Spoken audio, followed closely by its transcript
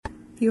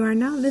You are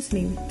now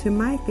listening to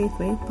My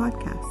Faithway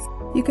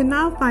podcast. You can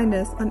now find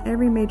us on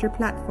every major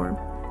platform,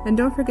 and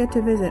don't forget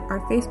to visit our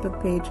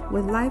Facebook page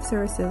with live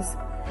services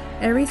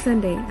every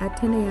Sunday at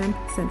 10 a.m.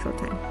 Central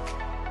Time.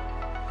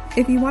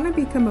 If you want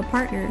to become a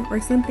partner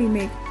or simply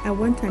make a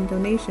one-time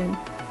donation,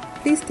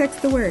 please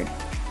text the word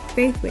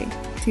Faithway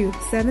to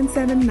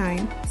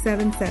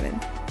 77977.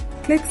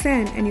 Click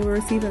send and you will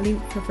receive a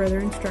link for further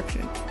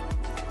instructions.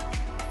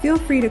 Feel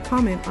free to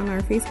comment on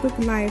our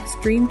Facebook Live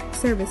streamed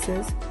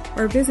services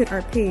or visit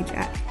our page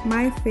at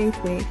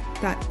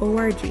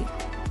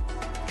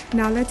myfaithway.org.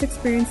 Now let's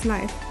experience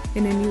life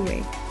in a new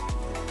way,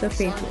 the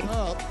Faithway. Signing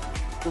up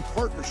for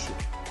partnership.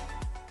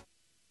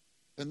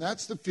 And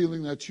that's the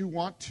feeling that you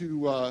want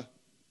to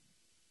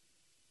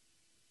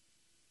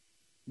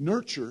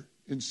nurture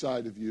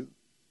inside of you.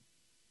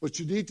 But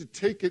you need to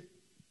take it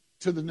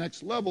to the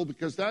next level,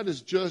 because that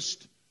is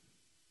just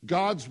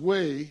God's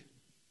way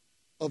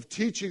of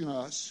teaching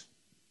us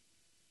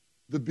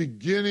the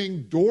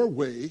beginning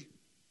doorway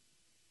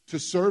to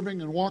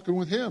serving and walking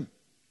with Him.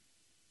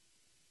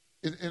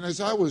 And as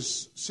I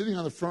was sitting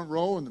on the front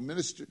row and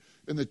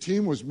the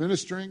team was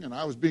ministering and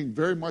I was being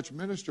very much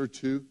ministered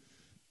to,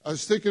 I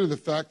was thinking of the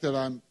fact that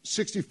I'm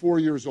 64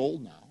 years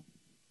old now.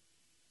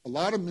 A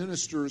lot of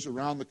ministers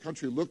around the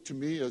country look to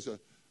me as a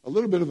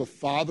little bit of a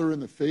father in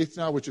the faith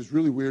now, which is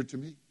really weird to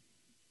me.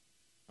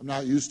 I'm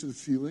not used to the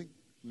feeling.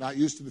 I'm not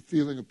used to the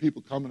feeling of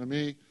people coming to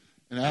me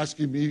and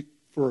asking me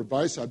for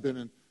advice. I've been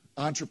in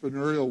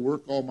entrepreneurial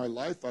work all my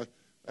life. I've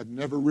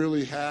never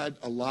really had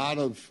a lot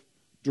of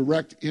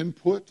direct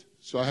input,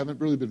 so I haven't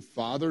really been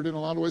fathered in a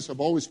lot of ways. I've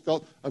always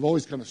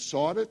kind of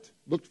sought it,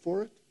 looked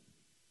for it.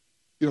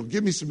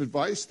 Give me some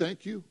advice,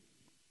 thank you.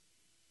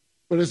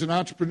 But as an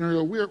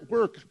entrepreneurial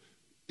work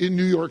in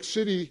New York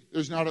City,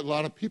 there's not a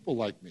lot of people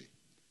like me.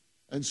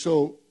 And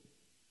so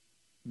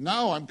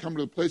now I'm coming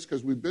to the place,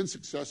 because we've been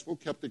successful,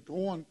 kept it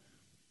going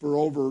for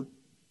over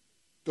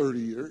 30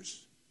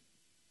 years,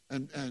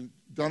 and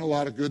done a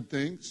lot of good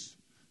things.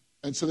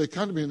 And so they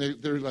come to me and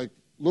they're like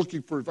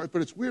looking for advice.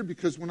 But it's weird,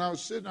 because when I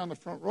was sitting on the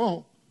front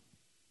row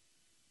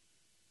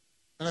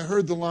and I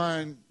heard the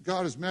line,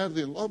 "God is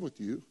madly in love with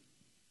you,"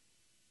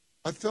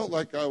 I felt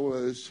like I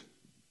was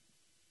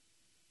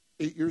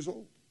 8 years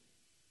old.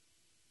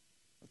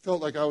 I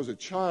felt like I was a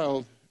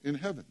child in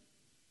heaven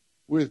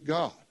with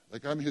God,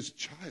 like I'm His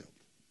child.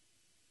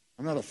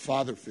 I'm not a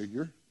father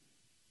figure.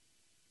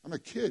 I'm a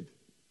kid.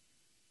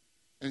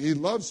 And He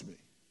loves me.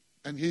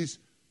 And He's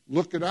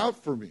looking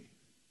out for me.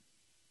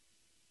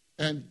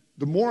 And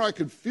the more I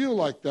can feel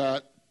like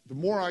that, the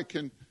more I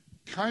can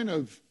kind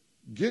of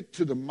get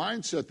to the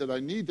mindset that I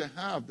need to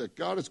have, that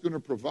God is going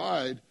to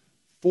provide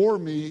for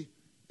me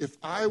if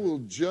I will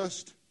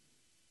just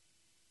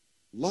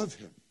love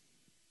Him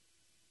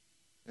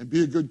and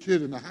be a good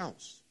kid in the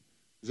house.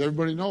 Because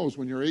everybody knows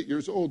when you're 8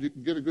 years old, you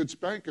can get a good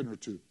spanking or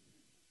two.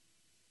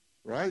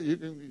 Right?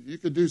 You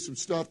can do some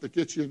stuff that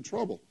gets you in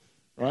trouble.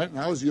 Right? And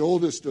I was the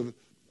oldest of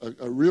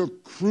a real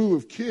crew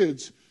of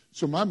kids.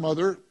 So my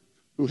mother,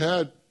 who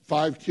had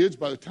 5 kids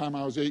by the time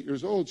I was 8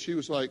 years old, she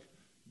was like,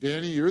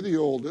 "Danny, you're the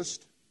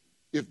oldest.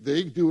 If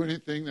they do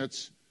anything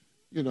that's,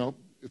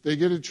 if they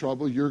get in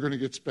trouble, you're going to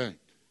get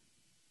spanked."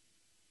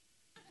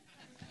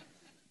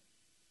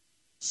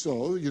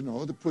 So, it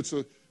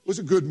was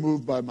a good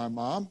move by my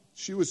mom.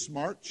 She was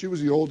smart. She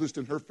was the oldest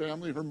in her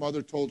family. Her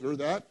mother told her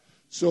that.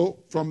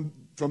 So from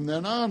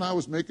then on, I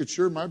was making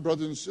sure my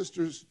brothers and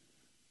sisters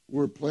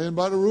were playing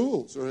by the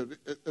rules, or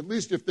at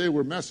least if they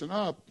were messing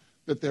up,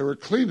 that they were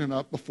cleaning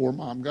up before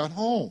Mom got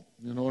home.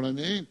 You know what I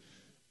mean?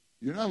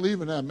 You're not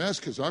leaving that mess,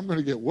 because I'm going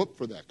to get whooped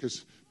for that,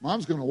 because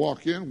Mom's going to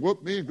walk in,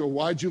 whoop me, and go,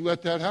 "Why'd you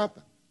let that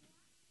happen?"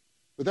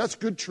 But that's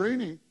good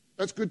training.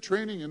 That's good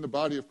training in the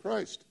body of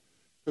Christ,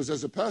 because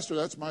as a pastor,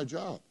 that's my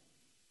job.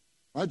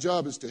 My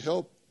job is to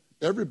help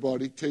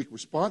everybody take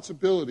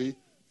responsibility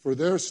for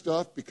their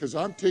stuff, because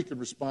I'm taking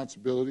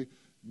responsibility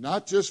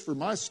not just for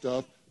my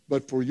stuff,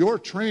 but for your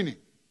training.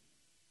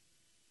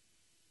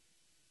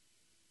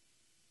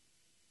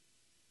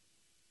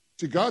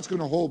 See, God's going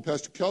to hold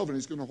Pastor Kelvin,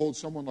 He's going to hold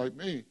someone like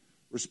me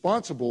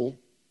responsible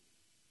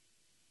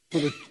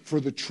for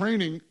the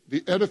training,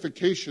 the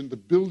edification, the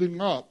building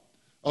up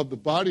of the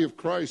body of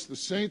Christ, the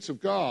saints of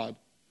God,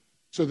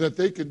 so that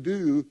they can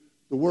do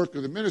the work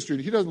of the ministry.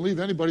 And He doesn't leave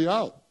anybody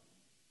out.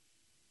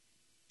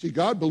 See,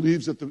 God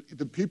believes that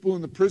the people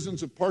in the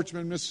prisons of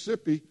Parchment,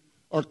 Mississippi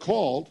are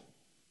called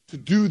to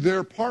do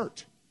their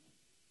part.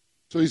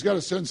 So He's got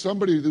to send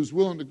somebody who's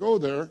willing to go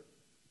there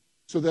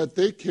so that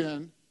they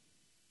can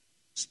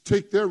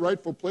take their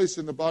rightful place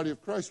in the body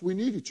of Christ. We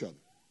need each other.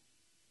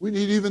 We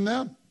need even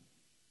them.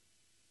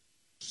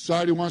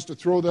 Society wants to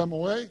throw them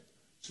away.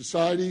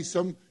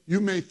 You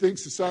may think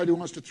society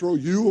wants to throw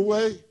you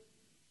away.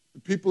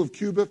 The people of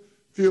Cuba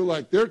feel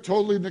like they're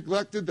totally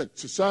neglected, that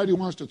society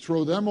wants to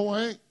throw them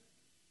away.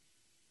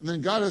 And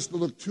then God has to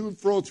look to and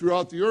fro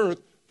throughout the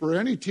earth for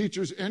any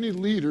teachers, any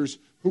leaders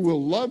who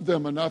will love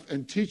them enough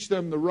and teach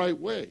them the right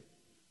way.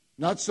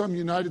 Not some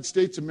United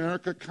States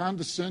America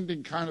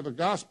condescending kind of a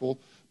gospel,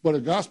 but a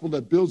gospel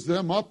that builds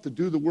them up to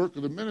do the work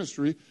of the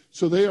ministry,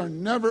 so they are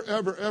never,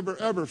 ever, ever,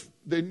 ever,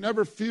 they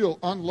never feel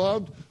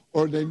unloved,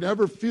 or they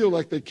never feel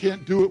like they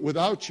can't do it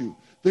without you.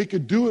 They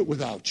could do it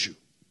without you.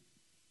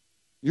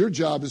 Your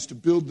job is to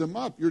build them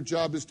up. Your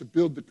job is to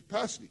build the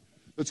capacity.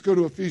 Let's go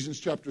to Ephesians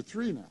chapter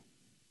 3 now.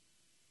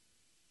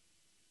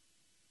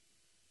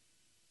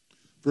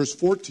 Verse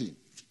 14.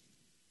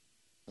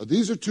 Now,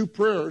 these are two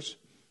prayers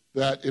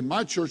that in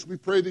my church, we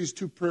pray these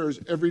two prayers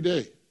every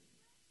day.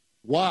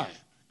 Why?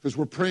 Because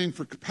we're praying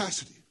for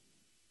capacity.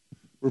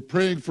 We're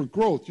praying for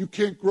growth. You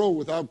can't grow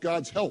without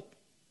God's help.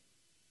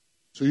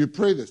 So you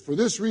pray this. For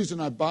this reason,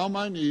 I bow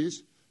my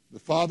knees, the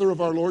Father of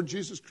our Lord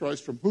Jesus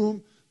Christ, from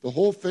whom the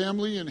whole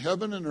family in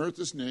heaven and earth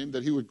is named,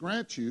 that he would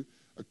grant you,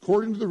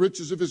 according to the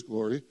riches of his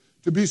glory,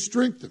 to be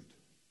strengthened.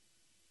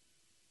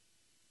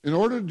 In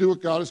order to do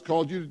what God has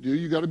called you to do,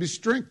 you've got to be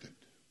strengthened.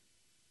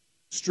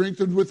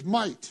 Strengthened with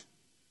might,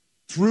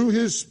 through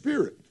his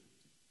Spirit,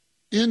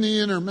 in the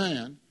inner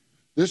man.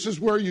 This is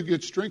where you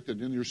get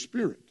strengthened, in your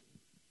spirit.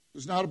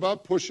 This is not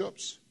about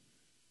push-ups.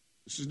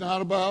 This is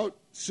not about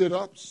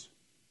sit-ups.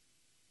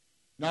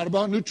 Not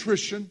about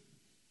nutrition.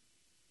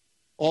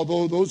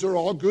 Although those are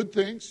all good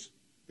things.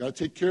 You've got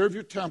to take care of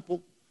your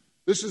temple.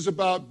 This is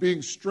about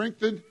being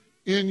strengthened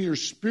in your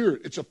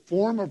spirit. It's a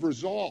form of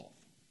resolve.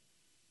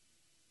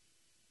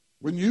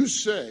 When you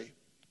say,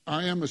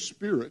 I am a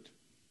spirit,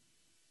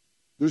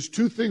 there's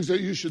two things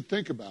that you should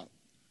think about.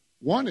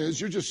 One is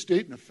you're just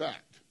stating a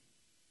fact.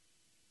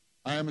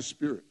 I am a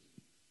spirit.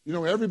 You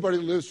know, everybody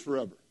lives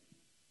forever.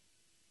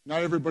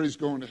 Not everybody's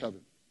going to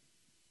heaven.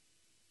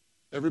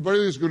 Everybody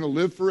is going to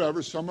live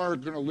forever. Some are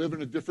going to live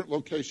in a different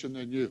location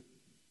than you.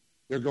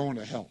 They're going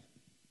to hell.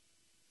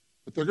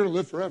 But they're going to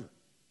live forever.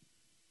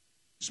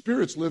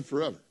 Spirits live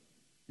forever.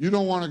 You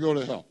don't want to go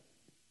to hell.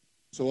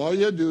 So all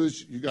you got to do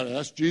is you got to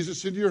ask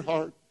Jesus into your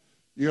heart.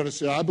 You got to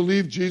say, I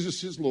believe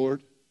Jesus is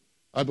Lord.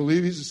 I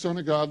believe he's the Son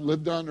of God,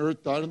 lived on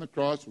earth, died on the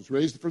cross, was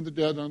raised from the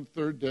dead on the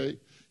third day.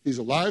 He's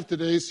alive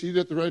today, seated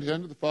at the right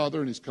hand of the Father,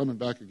 and he's coming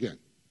back again.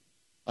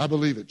 I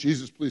believe it.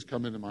 Jesus, please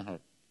come into my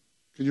heart.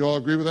 Can you all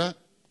agree with that?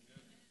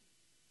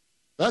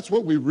 That's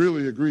what we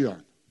really agree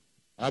on.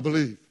 I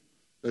believe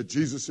that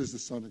Jesus is the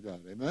Son of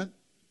God. Amen?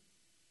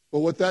 But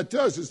what that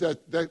does is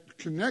that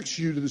connects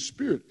you to the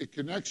Spirit. It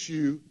connects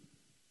you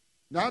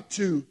not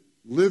to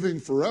living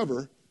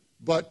forever,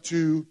 but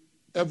to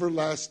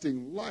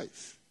everlasting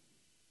life.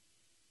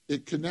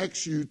 It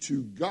connects you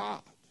to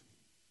God.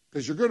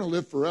 Because you're going to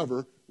live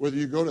forever, whether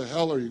you go to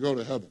hell or you go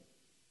to heaven.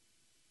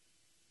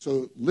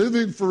 So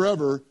living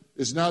forever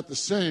is not the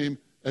same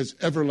as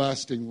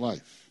everlasting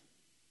life.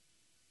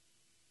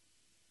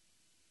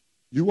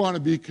 You want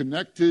to be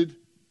connected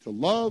to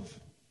love,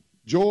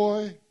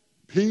 joy,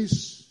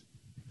 peace.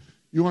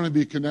 You want to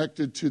be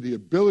connected to the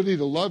ability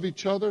to love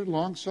each other,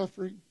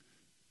 long-suffering.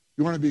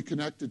 You want to be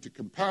connected to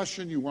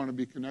compassion. You want to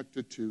be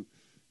connected to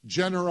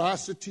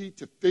generosity,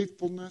 to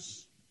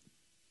faithfulness.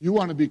 You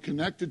want to be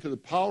connected to the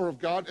power of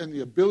God and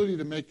the ability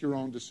to make your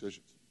own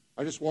decisions.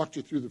 I just walked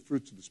you through the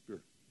fruits of the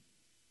Spirit.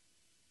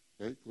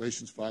 Okay?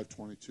 Galatians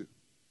 5:22.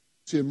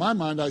 See, in my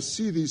mind, I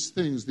see these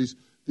things,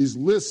 these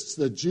lists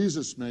that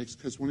Jesus makes,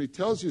 because when he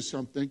tells you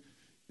something,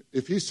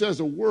 if he says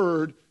a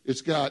word,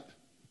 it's got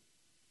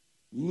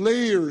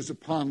layers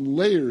upon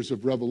layers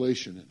of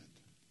revelation in it.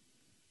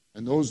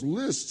 And those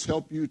lists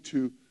help you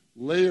to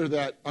layer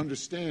that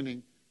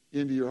understanding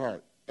into your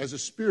heart. As a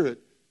spirit,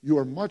 you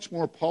are much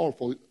more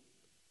powerful.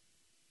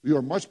 You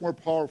are much more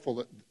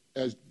powerful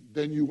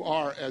than you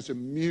are as a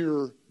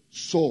mere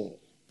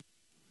soul.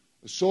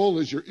 A soul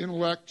is your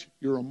intellect,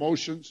 your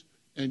emotions,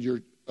 and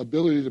your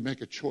ability to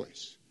make a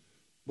choice.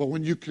 But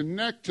when you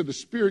connect to the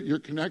Spirit, you're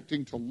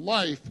connecting to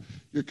life.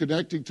 You're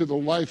connecting to the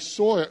life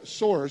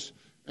source.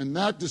 And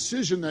that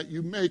decision that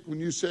you make when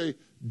you say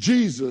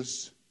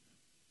Jesus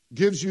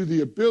gives you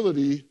the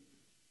ability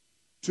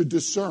to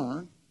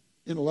discern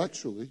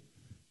intellectually,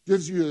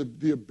 gives you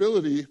the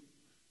ability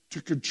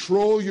to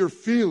control your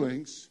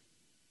feelings.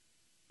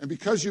 And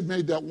because you've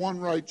made that one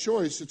right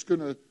choice, it's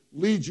going to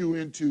lead you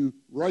into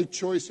right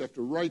choice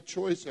after right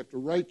choice after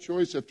right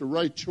choice after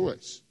right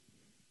choice.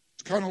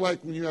 It's kind of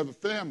like when you have a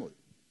family.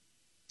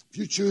 If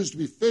you choose to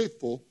be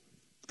faithful,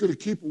 it's going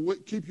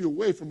to keep you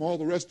away from all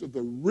the rest of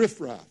the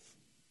riffraff.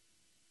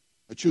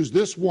 I choose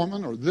this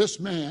woman or this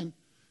man,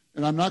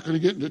 and I'm not going to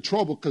get into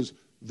trouble because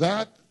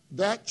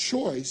that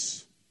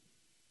choice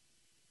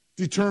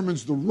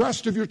determines the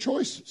rest of your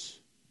choices.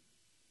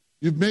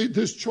 You've made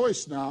this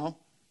choice now.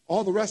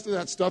 All the rest of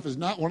that stuff is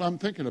not what I'm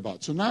thinking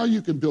about. So now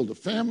you can build a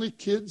family,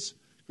 kids,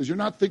 because you're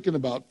not thinking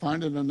about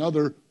finding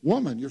another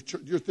woman. You're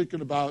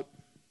thinking about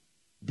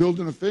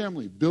building a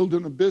family,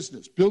 building a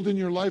business, building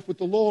your life with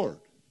the Lord.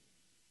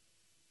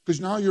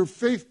 Because now you're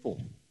faithful.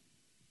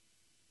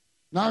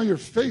 Now you're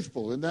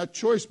faithful, and that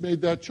choice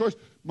made that choice.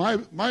 My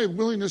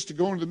willingness to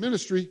go into the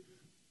ministry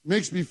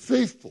makes me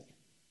faithful.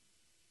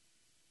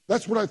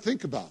 That's what I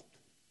think about.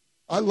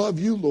 I love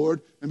you,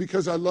 Lord, and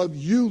because I love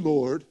you,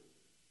 Lord,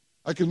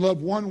 I can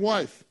love one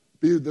wife,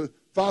 be the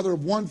father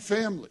of one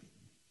family,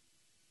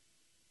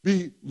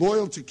 be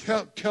loyal to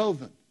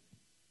Kelvin,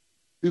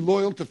 Be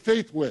loyal to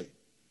Faithway.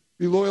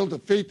 Be loyal to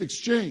Faith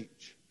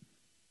Exchange.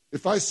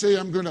 If I say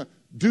I'm going to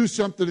do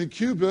something in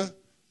Cuba,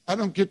 I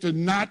don't get to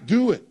not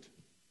do it.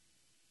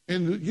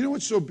 And you know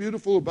what's so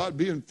beautiful about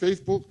being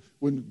faithful?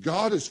 When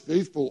God is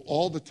faithful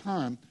all the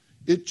time,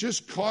 it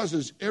just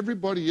causes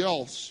everybody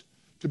else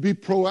to be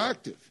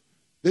proactive.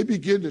 They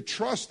begin to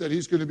trust that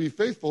he's going to be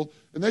faithful,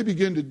 and they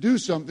begin to do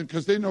something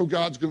because they know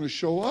God's going to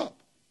show up.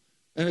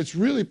 And it's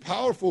really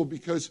powerful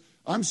because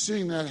I'm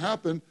seeing that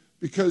happen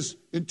because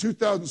in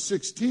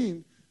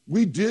 2016,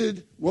 we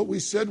did what we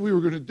said we were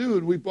going to do,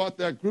 and we bought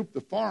that group,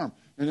 The Farm.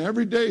 And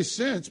every day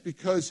since,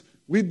 because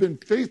we've been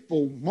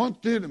faithful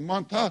month in and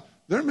month out,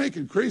 they're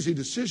making crazy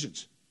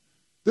decisions.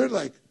 They're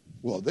like,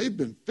 well, they've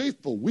been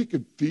faithful. We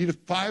could feed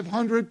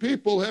 500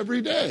 people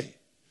every day.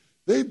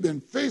 They've been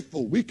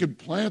faithful. We could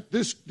plant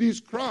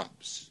these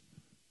crops.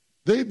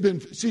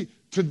 See,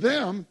 to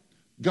them,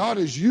 God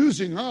is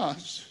using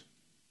us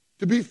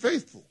to be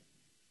faithful.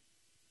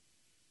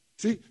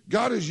 See,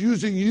 God is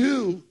using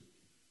you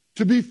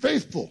to be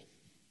faithful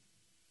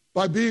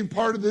by being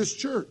part of this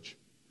church.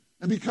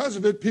 And because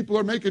of it, people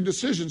are making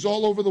decisions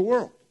all over the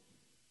world.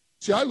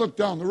 See, I look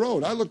down the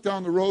road. I look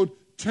down the road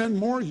 10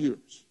 more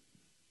years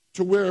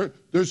to where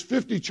there's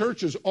 50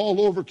 churches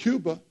all over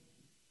Cuba.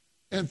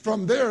 And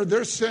from there,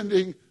 they're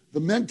sending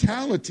the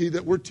mentality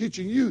that we're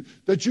teaching you,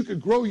 that you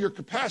could grow your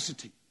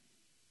capacity.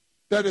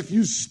 That if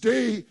you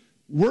stay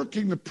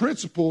working the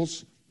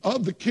principles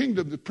of the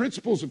kingdom, the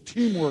principles of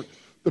teamwork,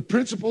 the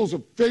principles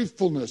of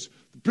faithfulness,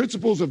 the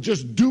principles of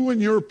just doing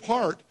your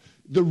part,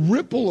 the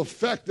ripple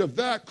effect of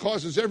that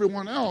causes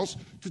everyone else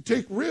to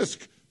take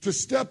risk, to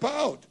step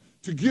out,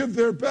 to give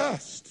their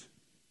best.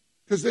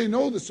 Because they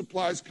know the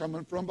supply's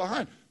coming from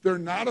behind. They're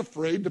not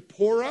afraid to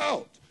pour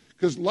out.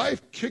 Because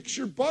life kicks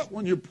your butt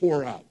when you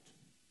pour out.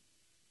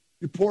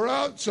 You pour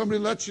out, somebody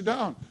lets you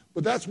down.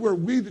 But that's where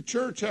we, the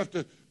church, have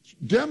to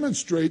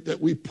demonstrate that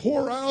we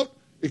pour out,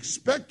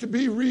 expect to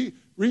be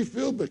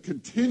refilled, but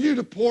continue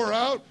to pour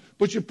out.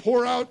 But you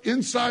pour out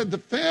inside the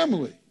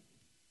family.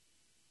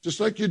 Just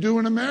like you do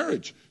in a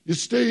marriage. You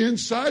stay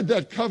inside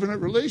that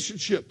covenant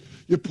relationship.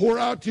 You pour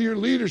out to your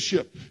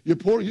leadership.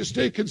 You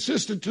stay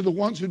consistent to the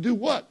ones who do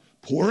what?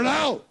 Pour it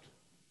out.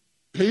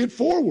 Pay it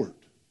forward.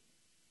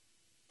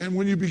 And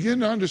when you begin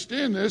to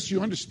understand this,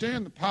 you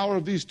understand the power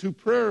of these two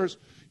prayers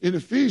in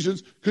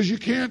Ephesians, because you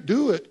can't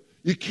do it.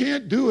 You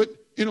can't do it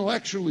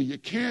intellectually. You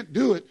can't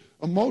do it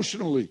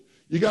emotionally.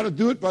 You got to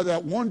do it by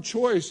that one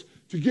choice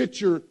to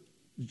get your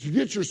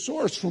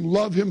source from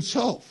love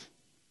himself.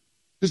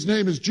 His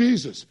name is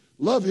Jesus.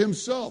 Love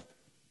himself.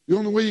 The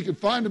only way you can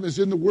find him is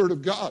in the Word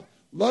of God.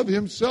 Love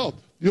himself.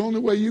 The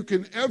only way you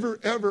can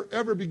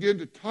ever begin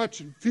to touch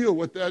and feel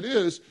what that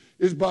is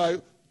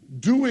by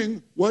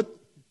doing what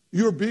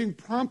you're being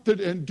prompted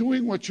and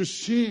doing what you're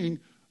seeing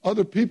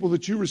other people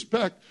that you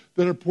respect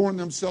that are pouring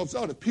themselves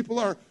out. If people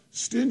are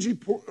stingy,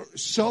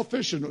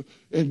 selfish,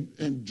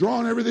 and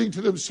drawing everything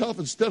to themselves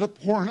instead of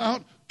pouring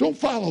out, don't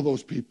follow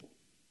those people.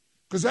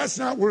 Because that's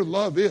not where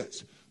love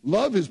is.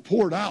 Love is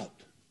poured out.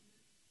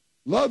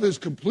 Love is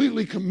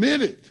completely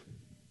committed.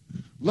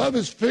 Love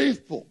is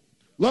faithful.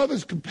 Love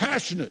is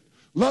compassionate.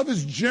 Love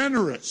is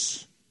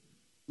generous.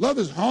 Love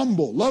is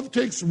humble. Love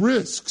takes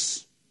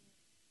risks.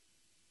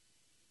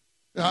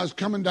 And I was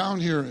coming down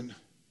here, and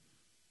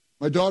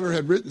my daughter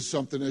had written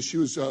something as she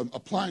was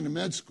applying to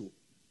med school.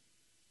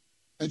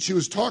 And she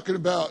was talking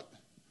about,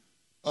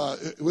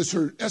 it was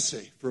her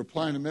essay for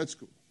applying to med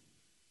school.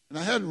 And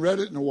I hadn't read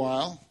it in a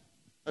while.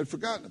 I'd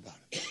forgotten about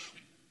it.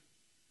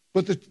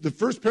 But the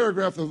first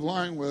paragraph of the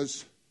line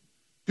was,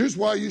 here's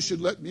why you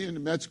should let me into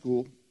med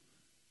school,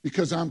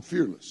 because I'm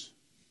fearless.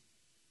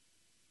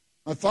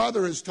 My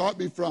father has taught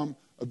me from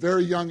a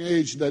very young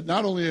age that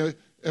not only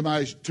am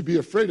I to be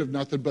afraid of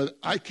nothing, but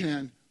I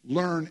can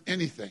learn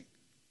anything.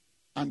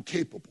 I'm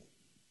capable.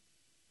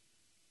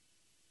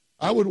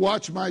 I would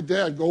watch my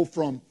dad go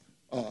from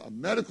a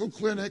medical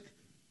clinic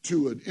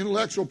to an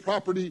intellectual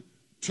property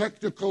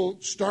technical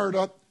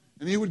startup,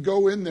 and he would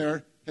go in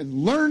there and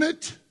learn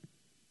it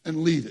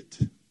and lead it.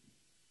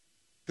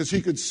 Because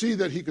he could see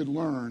that he could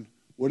learn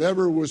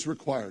whatever was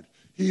required.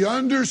 He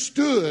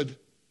understood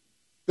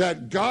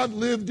that God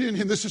lived in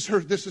him. This is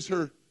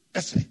her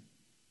essay.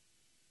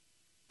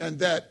 And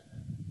that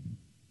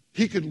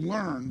he could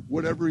learn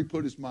whatever he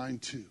put his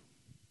mind to.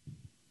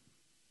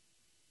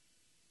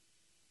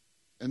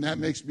 And that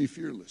makes me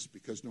fearless,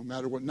 because no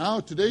matter what. Now,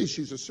 today,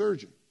 she's a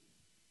surgeon.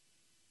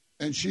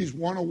 And she's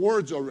won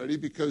awards already,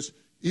 because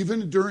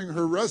even during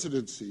her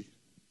residency,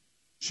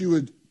 she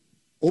would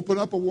open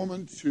up a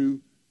woman to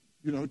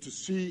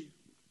see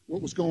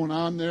what was going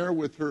on there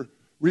with her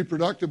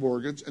reproductive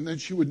organs, and then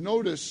she would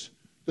notice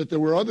that there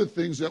were other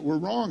things that were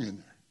wrong in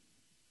there.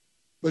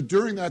 But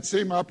during that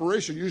same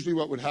operation, usually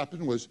what would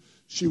happen was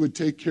she would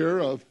take care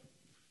of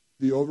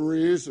the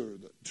ovaries or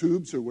the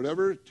tubes or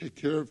whatever, take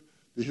care of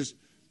the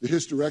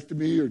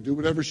hysterectomy or do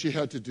whatever she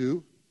had to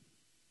do.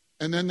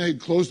 And then they'd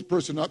close the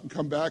person up and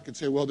come back and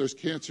say, well, there's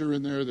cancer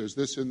in there, there's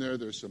this in there,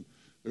 there's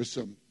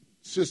some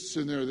cysts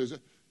in there,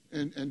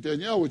 and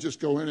Danielle would just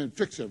go in and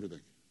fix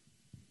everything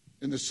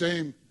in the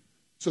same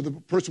so the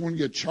person wouldn't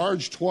get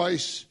charged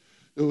twice.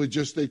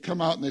 They'd come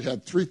out and they'd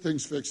have 3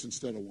 things fixed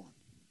instead of 1. And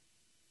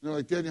they're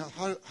like, Danielle,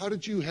 how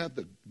did you have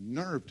the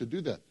nerve to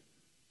do that?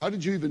 How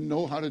did you even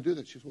know how to do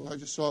that? She said, well, I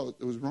just saw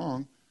it was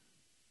wrong.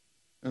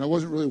 And I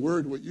wasn't really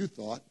worried what you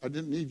thought. I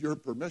didn't need your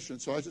permission,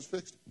 so I just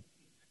fixed it.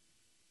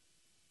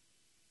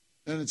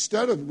 And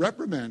instead of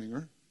reprimanding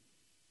her,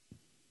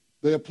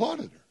 they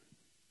applauded her.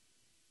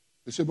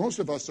 They said, most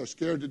of us are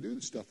scared to do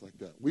stuff like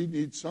that. We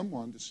need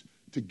someone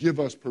to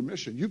give us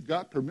permission. You've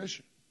got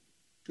permission.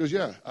 She goes,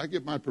 yeah, I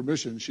get my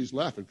permission. And she's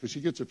laughing because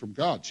she gets it from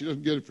God. She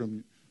doesn't get it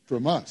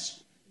from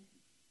us.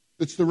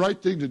 It's the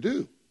right thing to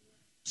do.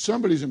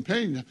 Somebody's in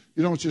pain.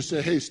 You don't just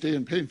say, hey, stay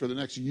in pain for the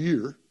next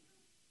year.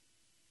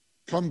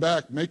 Come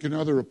back, make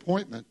another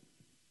appointment.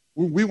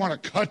 We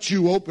want to cut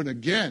you open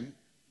again.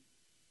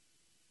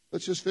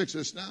 Let's just fix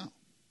this now.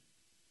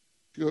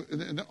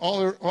 And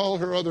all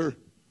her other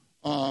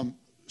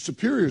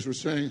superiors were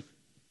saying,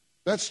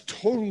 that's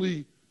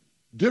totally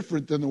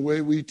different than the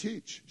way we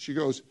teach. She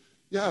goes,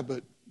 yeah,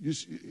 but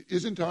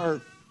isn't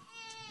our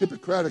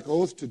Hippocratic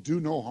oath to do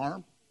no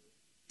harm?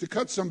 To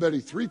cut somebody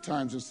 3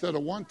 times instead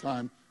of 1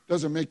 time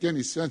doesn't make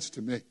any sense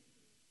to me.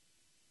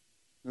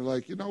 They're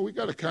like, we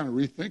got to kind of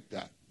rethink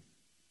that.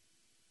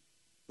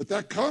 But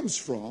that comes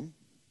from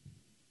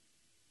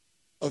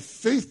a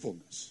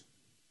faithfulness.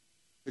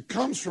 It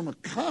comes from a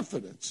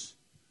confidence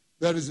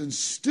that is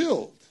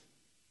instilled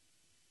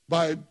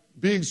by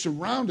being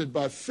surrounded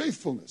by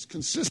faithfulness,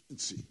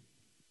 consistency,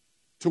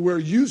 to where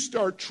you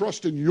start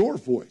trusting your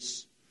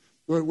voice,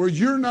 where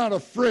you're not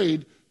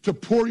afraid to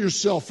pour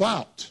yourself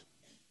out,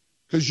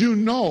 because you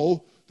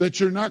know that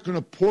you're not going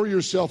to pour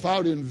yourself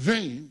out in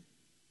vain,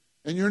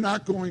 and you're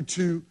not going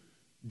to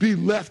be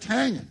left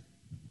hanging,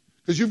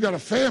 because you've got a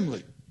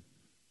family,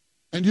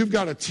 and you've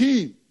got a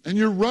team, and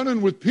you're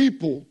running with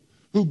people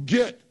who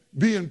get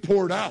being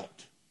poured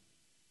out,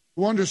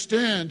 who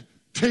understand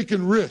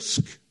taking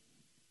risk,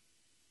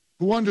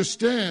 who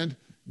understand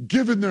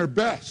giving their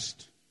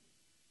best.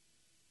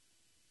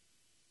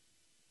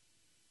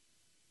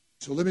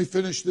 So let me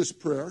finish this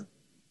prayer,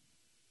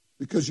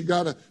 because you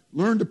got to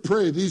learn to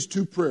pray these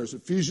 2 prayers,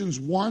 Ephesians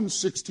 1,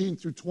 16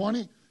 through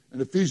 20,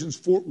 and Ephesians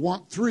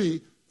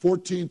 3,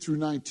 14 through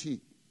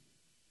 19.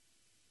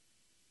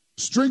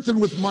 Strengthened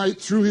with might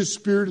through his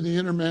Spirit in the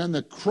inner man,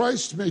 that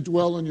Christ may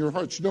dwell in your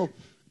hearts.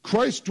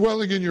 Christ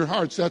dwelling in your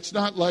hearts, that's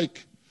not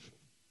like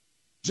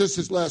just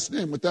his last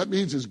name. What that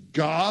means is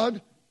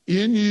God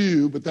in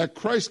you, but that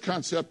Christ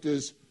concept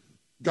is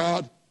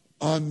God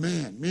on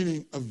man,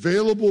 meaning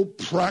available,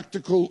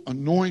 practical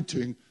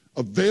anointing,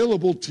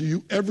 available to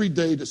you every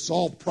day to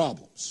solve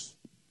problems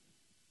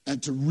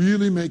and to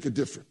really make a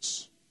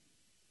difference.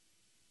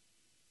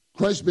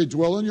 Christ may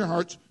dwell in your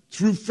hearts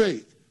through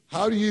faith.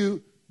 How do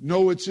you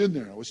know it's in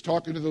there? I was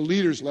talking to the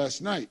leaders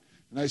last night,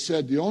 and I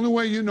said, the only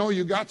way you know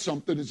you got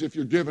something is if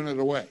you're giving it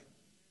away.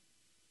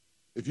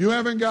 If you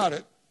haven't got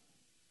it,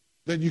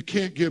 then you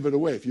can't give it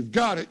away. If you've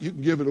got it, you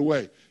can give it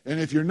away. And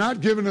if you're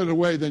not giving it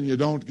away, then you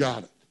don't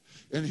got it.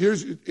 And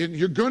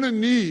you're going to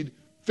need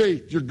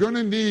faith. You're going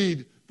to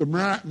need the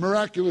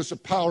miraculous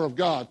power of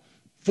God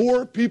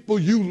for people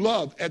you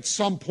love at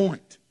some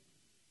point.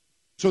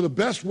 So the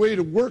best way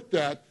to work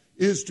that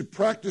is to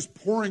practice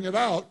pouring it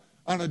out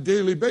on a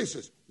daily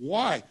basis.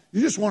 Why?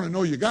 You just want to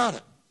know you got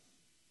it.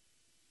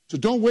 So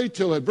don't wait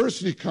till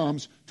adversity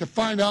comes to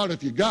find out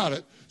if you got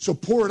it. So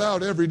pour it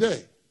out every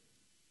day.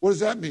 What does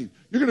that mean?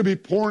 You're going to be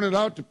pouring it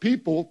out to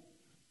people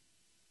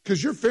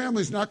because your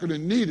family's not going to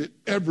need it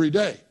every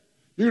day.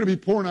 You're going to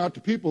be pouring out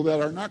to people that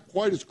are not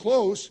quite as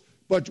close,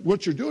 but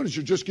what you're doing is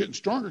you're just getting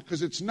stronger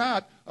because it's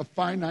not a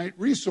finite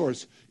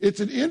resource. It's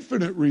an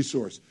infinite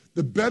resource.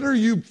 The better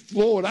you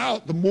flow it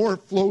out, the more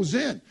it flows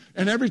in.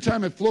 And every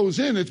time it flows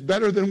in, it's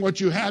better than what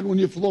you had when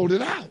you flowed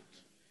it out.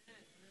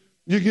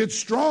 You get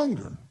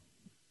stronger.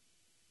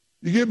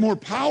 You get more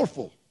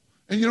powerful.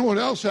 And you know what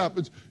else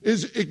happens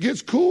is it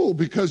gets cool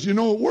because you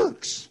know it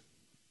works.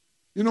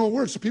 You know it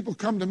works. So people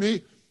come to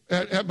me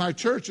at my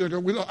church and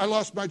they go, I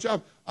lost my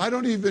job. I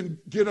don't even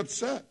get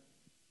upset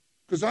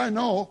because I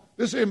know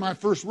this ain't my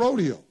first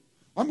rodeo.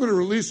 I'm going to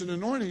release an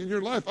anointing in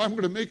your life. I'm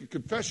going to make a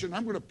confession.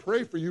 I'm going to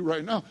pray for you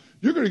right now.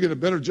 You're going to get a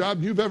better job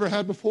than you've ever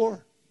had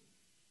before.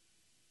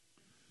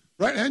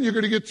 Right? And you're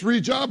going to get 3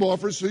 job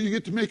offers so you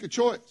get to make a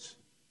choice.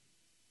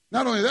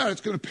 Not only that, it's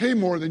going to pay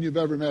more than you've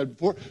ever had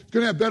before. It's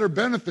going to have better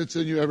benefits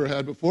than you ever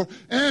had before.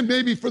 And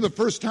maybe for the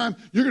first time,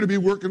 you're going to be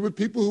working with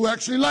people who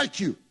actually like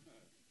you.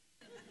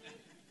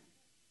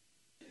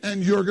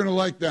 And you're going to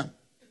like them.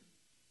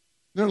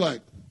 They're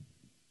like,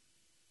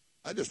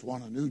 I just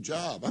want a new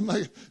job. I'm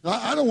like,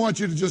 I don't want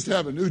you to just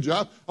have a new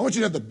job. I want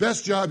you to have the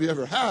best job you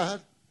ever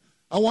had.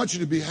 I want you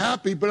to be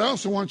happy, but I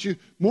also want you,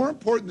 more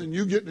important than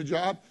you getting a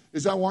job,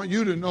 is I want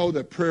you to know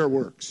that prayer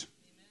works.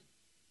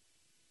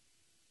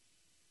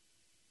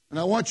 And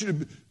I want you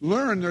to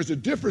learn there's a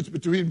difference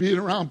between being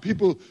around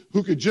people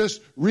who could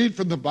just read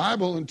from the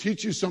Bible and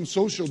teach you some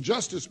social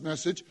justice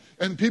message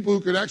and people who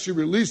could actually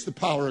release the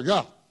power of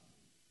God.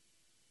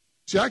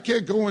 See, I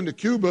can't go into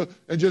Cuba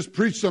and just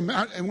preach some.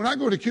 And when I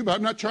go to Cuba,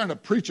 I'm not trying to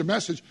preach a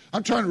message.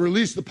 I'm trying to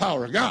release the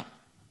power of God.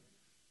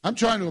 I'm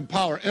trying to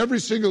empower every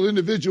single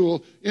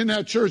individual in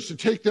that church to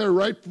take their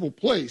rightful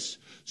place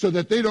so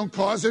that they don't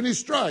cause any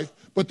strife,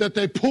 but that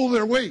they pull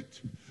their weight.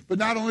 But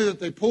not only that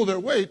they pull their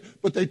weight,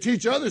 but they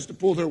teach others to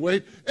pull their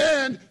weight,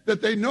 and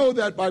that they know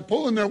that by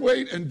pulling their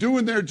weight and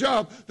doing their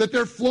job, that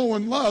they're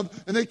flowing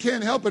love, and they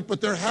can't help it, but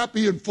they're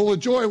happy and full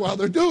of joy while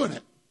they're doing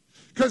it.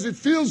 Because it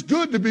feels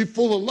good to be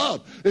full of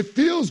love. It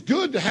feels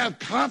good to have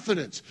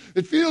confidence.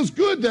 It feels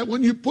good that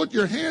when you put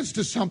your hands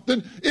to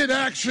something, it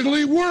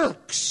actually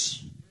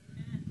works.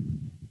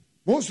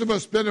 Most of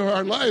us spend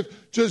our life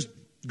just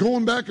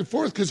going back and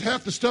forth because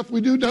half the stuff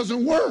we do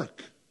doesn't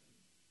work.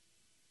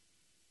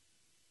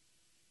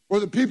 Or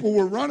the people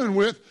we're running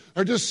with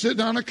are just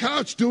sitting on a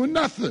couch doing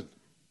nothing.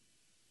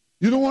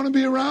 You don't want to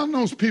be around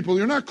those people.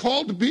 You're not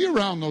called to be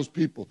around those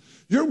people.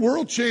 You're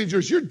world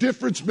changers. You're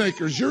difference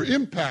makers. You're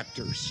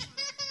impactors.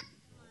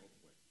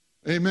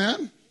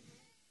 Amen?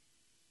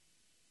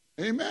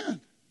 Amen.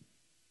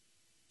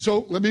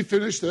 So let me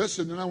finish this,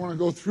 and then I want to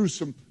go through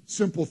some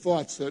simple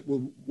thoughts that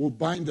will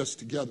bind us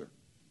together.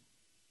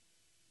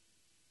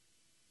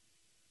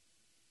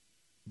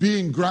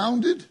 Being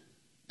grounded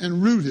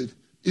and rooted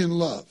in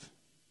love.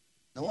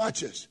 Now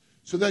watch this.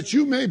 So that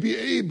you may be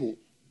able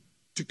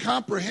to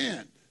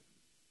comprehend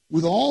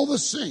with all the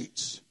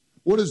saints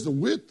what is the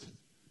width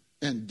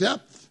and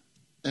depth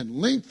and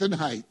length and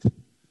height,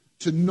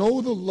 to know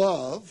the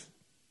love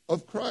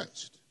of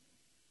Christ,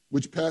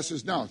 which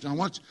passes knowledge. Now,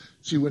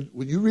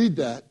 when you read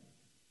that,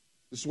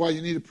 this is why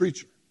you need a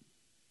preacher.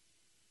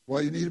 Why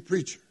you need a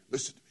preacher.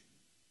 Listen to me.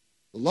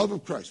 The love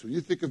of Christ. When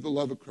you think of the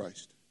love of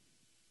Christ,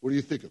 what do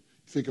you think of?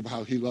 You think of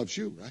how he loves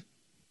you, right?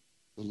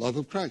 The love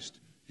of Christ.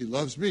 He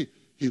loves me.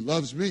 He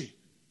loves me.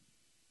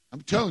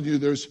 I'm telling you,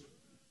 there's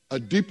a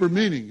deeper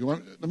meaning.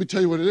 Let me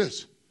tell you what it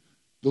is.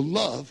 The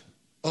love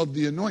of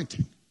the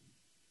anointing.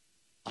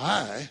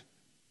 I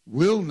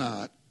will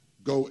not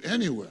go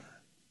anywhere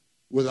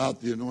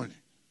without the anointing.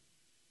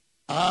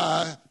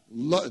 The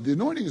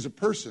anointing is a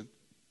person.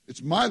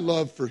 It's my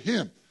love for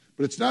him.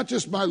 But it's not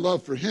just my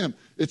love for him.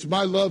 It's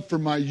my love for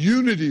my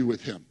unity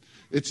with him.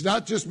 It's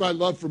not just my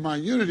love for my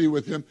unity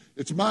with him.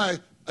 It's my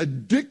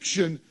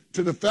addiction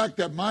to the fact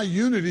that my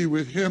unity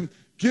with him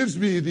gives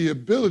me the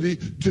ability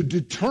to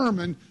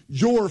determine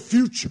your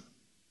future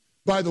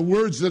by the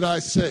words that I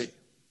say.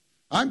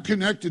 I'm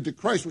connected to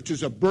Christ, which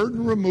is a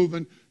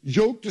burden-removing,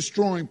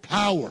 yoke-destroying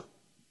power.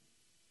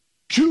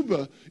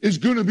 Cuba is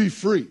going to be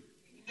free.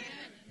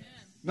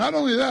 Not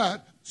only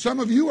that, some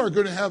of you are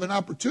going to have an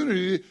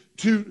opportunity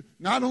to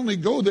not only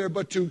go there,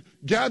 but to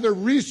gather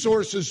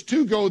resources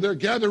to go there,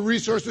 gather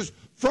resources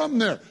from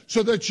there,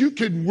 so that you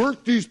can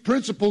work these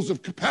principles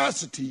of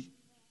capacity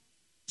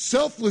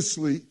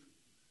selflessly.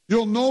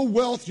 You'll know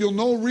wealth, you'll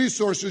know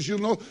resources,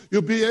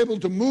 you'll be able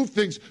to move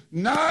things,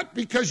 not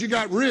because you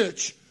got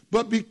rich,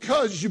 but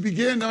because you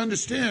began to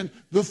understand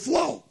the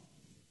flow.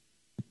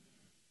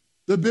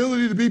 The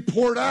ability to be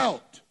poured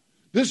out.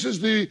 This is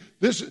the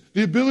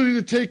ability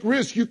to take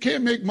risk. You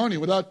can't make money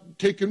without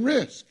taking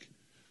risk.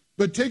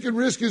 But taking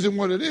risk isn't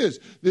what it is.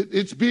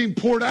 It's being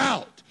poured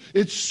out.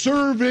 It's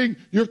serving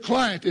your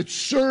client. It's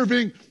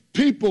serving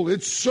people.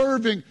 It's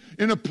serving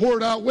in a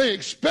poured out way,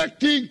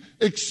 expecting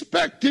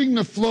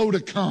the flow to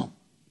come.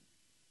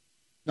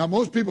 Now,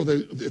 most people,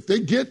 if they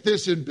get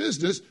this in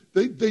business,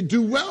 they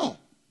do well.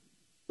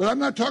 But I'm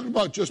not talking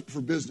about just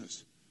for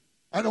business.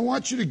 I don't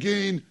want you to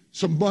gain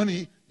some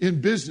money in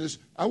business.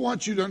 I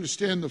want you to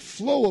understand the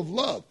flow of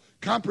love,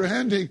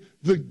 comprehending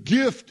the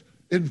gift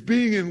and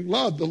being in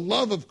love, the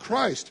love of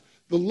Christ,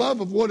 the love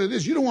of what it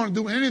is. You don't want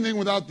to do anything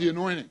without the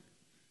anointing.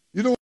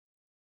 You don't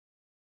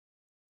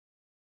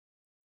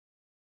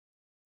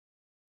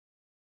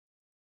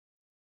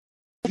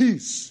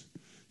peace.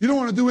 You don't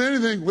want to do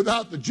anything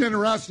without the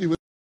generosity.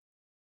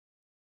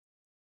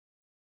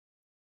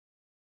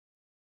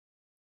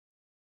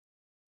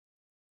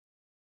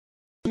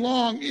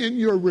 Long in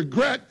your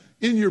regret,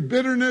 in your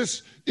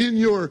bitterness, in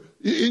your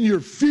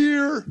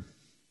fear,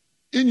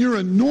 in your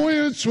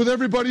annoyance with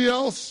everybody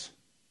else.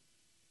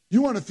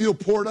 You want to feel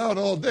poured out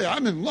all day.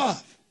 I'm in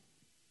love.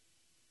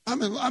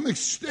 I'm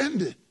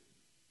extended.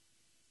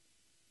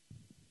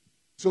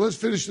 So let's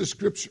finish this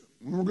scripture.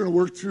 We're going to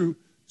work through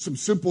some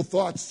simple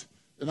thoughts,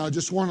 and I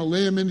just want to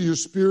lay them into your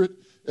spirit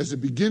as a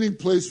beginning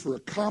place for a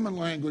common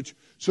language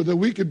so that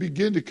we can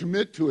begin to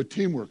commit to a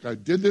teamwork. I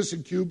did this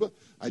in Cuba.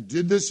 I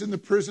did this in the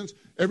prisons.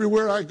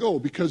 Everywhere I go,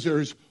 because there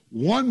is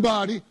one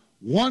body,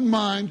 one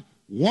mind,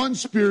 one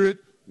spirit,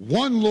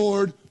 one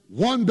Lord,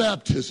 one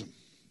baptism.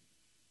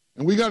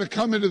 And we got to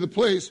come into the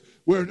place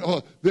where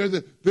they're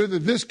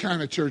this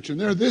kind of church, and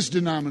they're this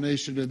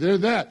denomination, and they're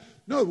that.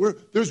 No,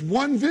 there's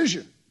one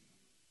vision.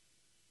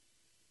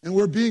 And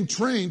we're being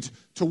trained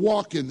to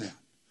walk in that,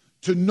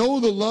 to know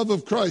the love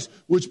of Christ,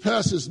 which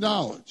passes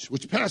knowledge,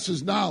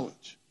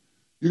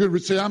 You're going to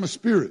say, I'm a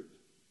spirit.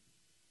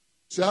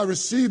 Say, I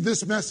received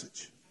this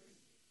message,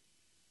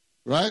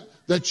 right?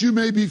 That you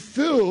may be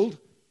filled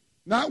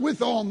Not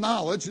with all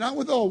knowledge, not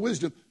with all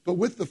wisdom, but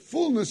with the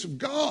fullness of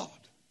God.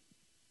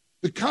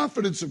 The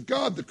confidence of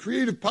God, the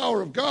creative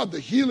power of God, the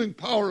healing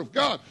power of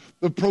God,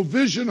 the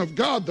provision of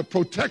God, the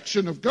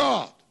protection of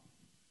God,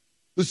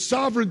 the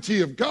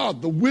sovereignty of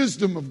God, the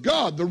wisdom of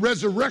God, the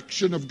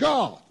resurrection of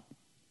God.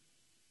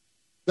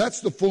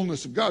 That's the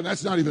fullness of God.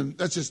 That's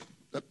just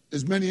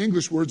as many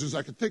English words as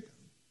I could think of.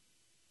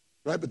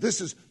 Right? But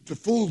this is the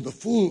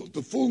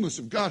fullness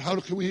of God. How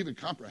can we even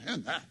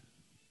comprehend that?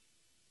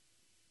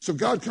 So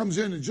God comes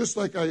in, and just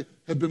like I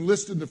have been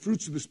listing the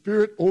fruits of the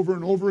Spirit over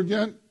and over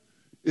again,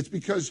 it's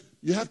because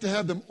you have to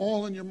have them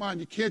all in your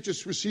mind. You can't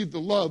just receive the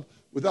love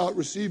without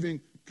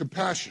receiving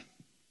compassion.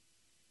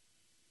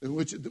 In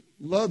which the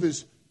love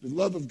is the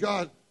love of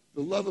God,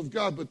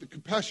 but the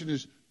compassion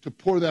is to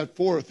pour that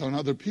forth on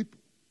other people.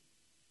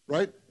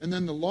 Right? And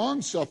then the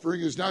long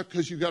suffering is not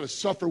because you got to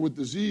suffer with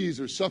disease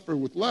or suffer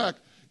with lack.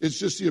 It's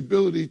just the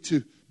ability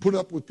to put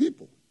up with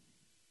people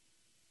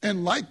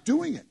and like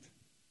doing it.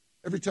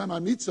 Every time I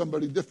meet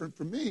somebody different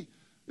from me,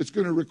 it's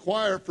going to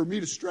require for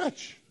me to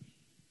stretch.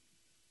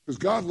 Because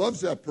God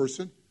loves that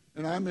person,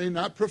 and I may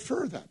not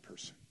prefer that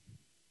person.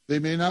 They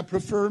may not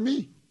prefer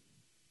me.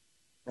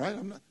 Right?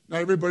 Not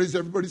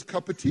everybody's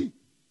cup of tea.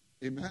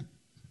 Amen?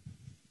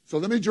 So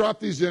let me drop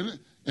these in,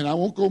 and I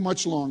won't go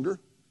much longer.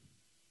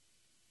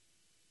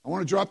 I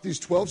want to drop these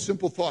 12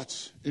 simple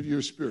thoughts into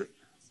your spirit.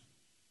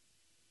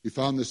 You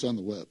found this on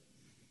the web.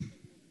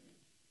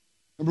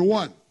 Number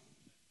 1,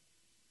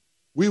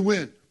 we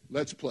win.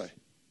 Let's play.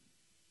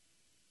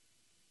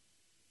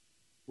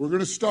 We're going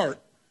to start.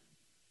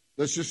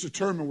 Let's just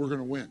determine we're going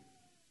to win.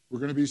 We're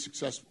going to be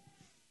successful.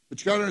 But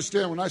you got to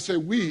understand, when I say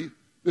we,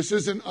 this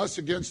isn't us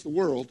against the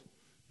world.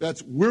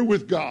 We're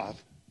with God,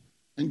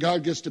 and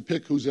God gets to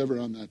pick who's ever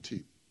on that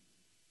team.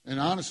 And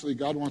honestly,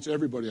 God wants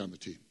everybody on the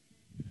team.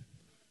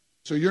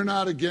 So you're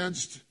not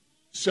against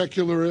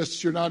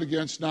secularists. You're not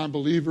against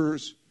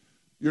non-believers.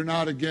 You're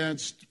not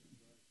against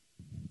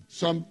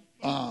some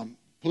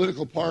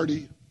political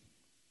party.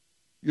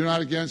 You're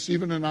not against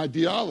even an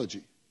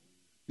ideology.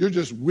 You're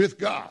just with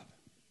God.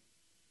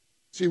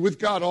 See, with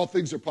God, all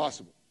things are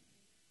possible.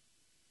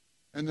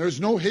 And there's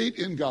no hate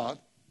in God.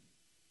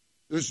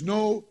 There's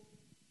no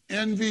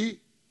envy,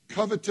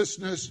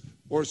 covetousness,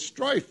 or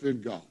strife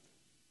in God.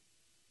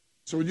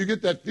 So when you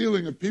get that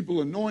feeling of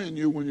people annoying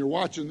you when you're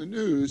watching the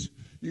news,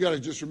 you got to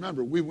just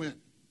remember, we win.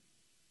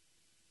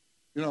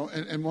 You know,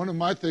 and one of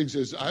my things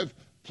is I've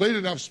played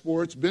enough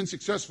sports, been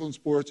successful in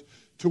sports,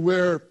 to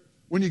where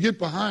when you get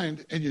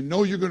behind and you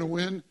know you're going to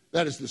win,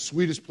 that is the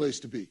sweetest place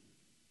to be.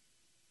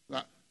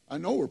 I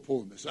know we're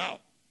pulling this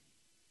out.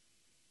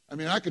 I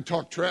mean, I could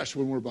talk trash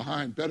when we're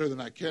behind better than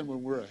I can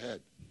when we're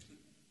ahead.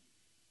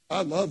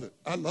 I love it.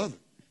 I love it.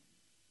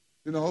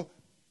 You know,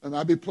 and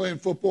I'd be playing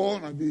football,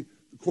 and I'd be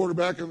the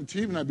quarterback on the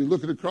team, and I'd be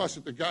looking across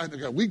at the guy, and the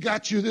guy, we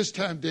got you this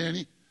time,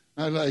 Danny.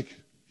 And I'd like,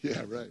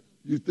 yeah, right.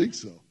 You think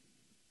so.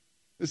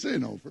 This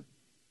ain't over.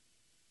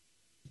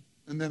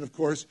 And then, of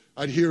course,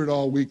 I'd hear it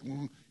all week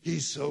long.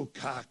 He's so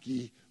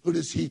cocky. Who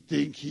does he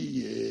think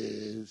he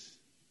is?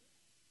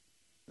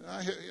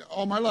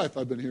 All my life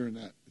I've been hearing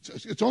that.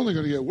 It's only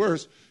going to get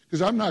worse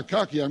because I'm not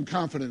cocky. I'm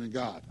confident in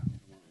God.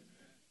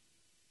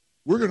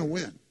 We're going to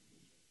win.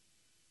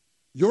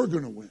 You're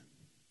going to win.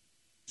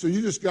 So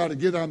you just got to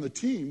get on the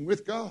team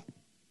with God.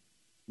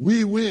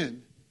 We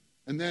win.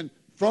 And then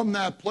from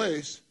that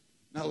place,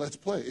 now let's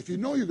play. If you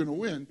know you're going to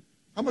win,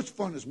 how much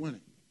fun is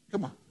winning?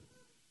 Come on.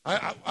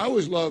 I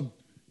always love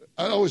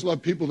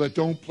people that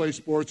don't play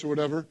sports or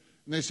whatever,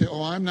 and they say,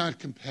 oh, I'm not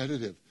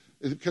competitive,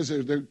 because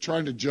they're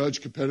trying to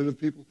judge competitive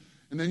people.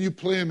 And then you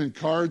play them in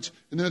cards,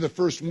 and they're the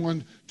first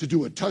one to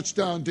do a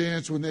touchdown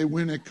dance when they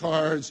win at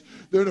cards.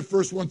 They're the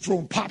first one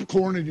throwing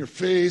popcorn in your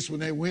face when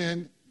they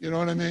win. You know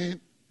what I mean?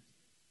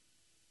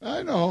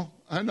 I know,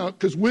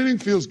 because winning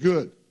feels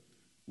good.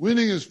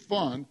 Winning is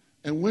fun,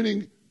 and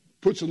winning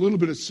puts a little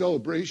bit of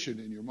celebration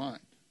in your mind.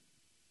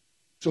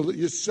 So that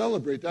you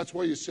celebrate. That's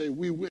why you say,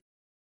 we win.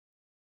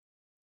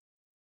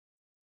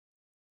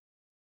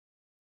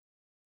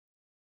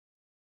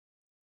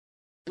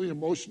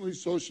 Emotionally,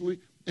 socially,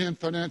 and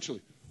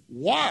financially.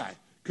 Why?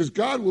 Because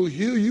God will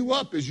heal you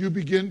up as you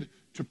begin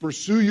to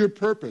pursue your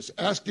purpose.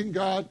 Asking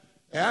God,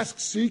 ask,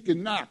 seek,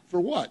 and knock. For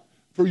what?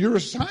 For your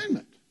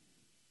assignment.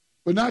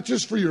 But not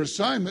just for your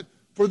assignment,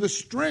 for the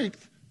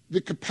strength,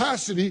 the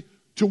capacity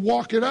to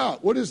walk it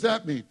out. What does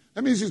that mean?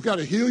 That means He's got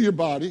to heal your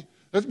body.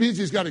 That means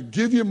He's got to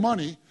give you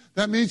money.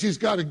 That means He's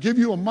got to give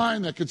you a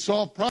mind that can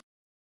solve problems.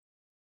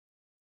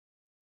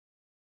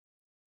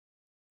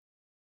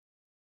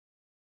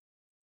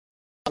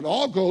 It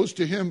all goes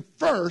to Him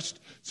first.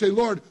 Say,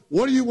 Lord,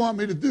 what do you want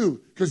me to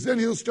do? Because then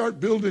He'll start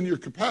building your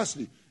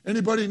capacity.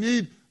 Anybody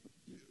need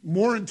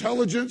more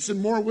intelligence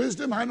and more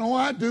wisdom? I know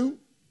I do.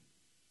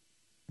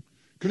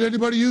 Could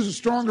anybody use a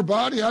stronger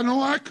body? I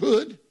know I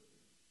could.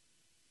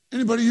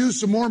 Anybody use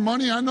some more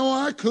money? I know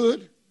I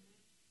could.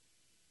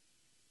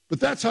 But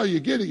that's how you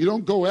get it. You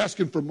don't go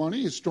asking for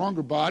money, a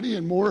stronger body,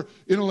 and more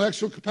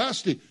intellectual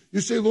capacity.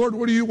 You say, Lord,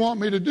 what do you want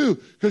me to do?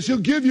 Because he'll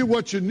give you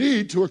what you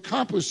need to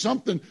accomplish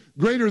something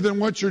greater than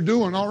what you're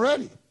doing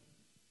already.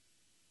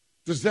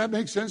 Does that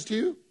make sense to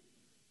you?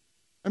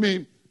 I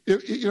mean,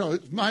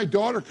 my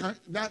daughter,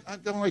 I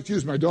don't like to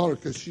use my daughter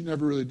because she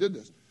never really did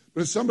this.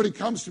 But if somebody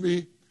comes to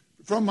me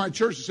from my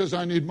church and says,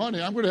 I need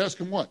money, I'm going to ask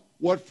them what?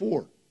 What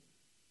for?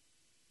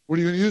 What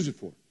are you going to use it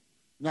for?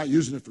 You're not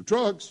using it for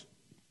drugs.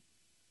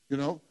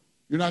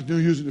 You're not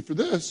using it for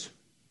this.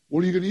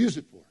 What are you going to use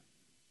it for?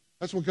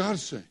 That's what God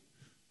is saying.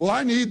 Well,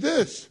 I need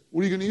this.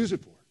 What are you going to use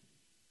it for?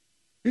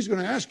 He's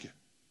going to ask you,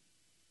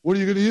 what are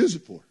you going to use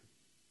it for?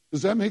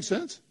 Does that make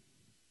sense?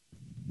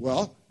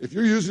 Well, if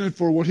you're using it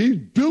for what he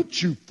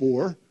built you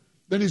for,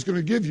 then he's going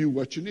to give you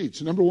what you need.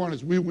 So number one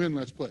is we win,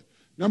 let's play.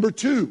 Number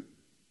two,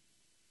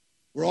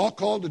 we're all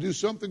called to do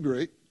something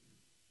great.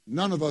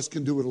 None of us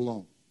can do it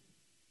alone.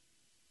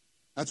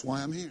 That's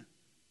why I'm here.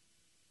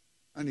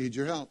 I need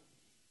your help.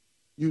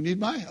 You need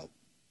my help.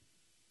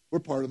 We're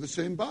part of the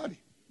same body.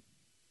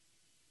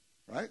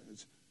 Right?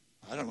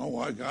 I don't know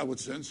why God would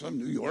send some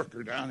New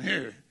Yorker down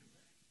here.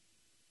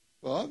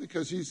 Well,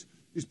 because he's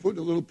putting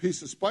a little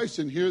piece of spice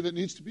in here that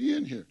needs to be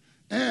in here.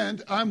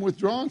 And I'm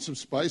withdrawing some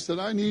spice that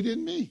I need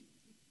in me.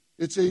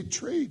 It's a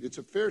trade. It's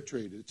a fair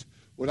trade. It's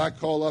what I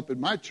call up in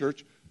my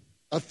church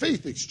a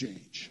faith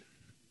exchange.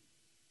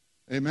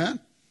 Amen?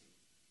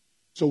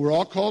 So we're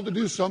all called to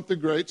do something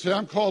great. Say,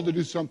 I'm called to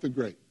do something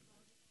great.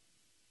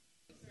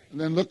 And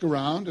then look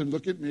around and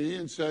look at me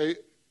and say,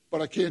 but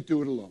I can't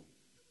do it alone.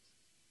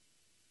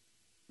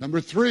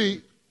 Number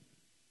three,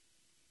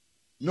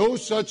 no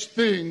such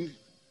thing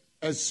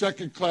as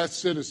second-class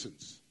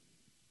citizens.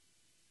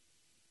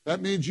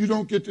 That means you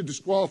don't get to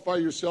disqualify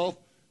yourself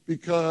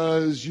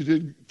because you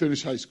didn't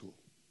finish high school.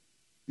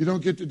 You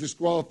don't get to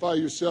disqualify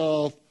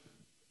yourself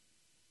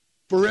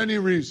for any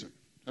reason.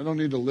 I don't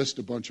need to list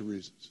a bunch of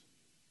reasons.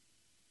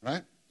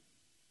 Right?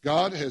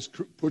 God has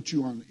put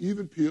you on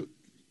even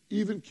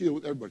keel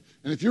with everybody.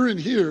 And if you're in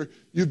here,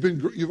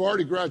 you've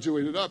already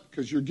graduated up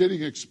because you're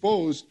getting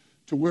exposed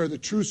to where the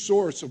true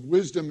source of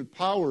wisdom and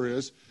power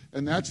is,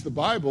 and that's the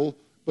Bible.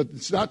 But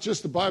it's not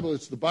just the Bible,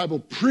 it's the Bible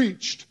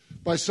preached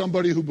by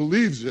somebody who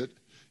believes it.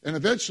 And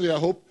eventually, I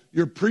hope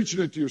you're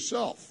preaching it to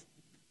yourself.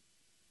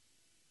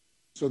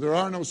 So there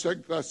are no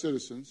second-class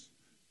citizens.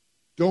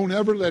 Don't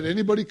ever let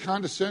anybody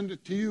condescend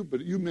to you,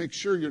 but you make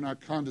sure you're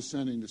not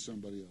condescending to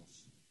somebody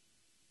else.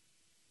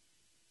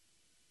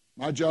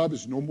 My job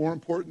is no more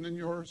important than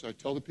yours. I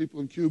tell the people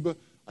in Cuba,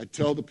 I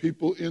tell the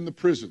people in the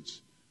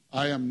prisons,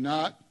 I am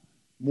not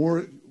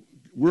more,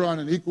 we're on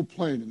an equal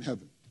plane in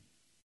heaven.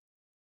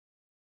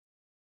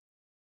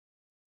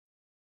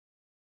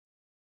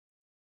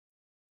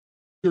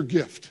 Your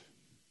gift.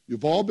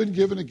 You've all been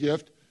given a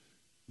gift.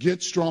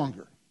 Get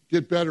stronger.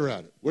 Get better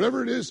at it.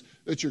 Whatever it is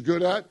that you're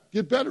good at,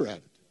 get better at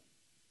it.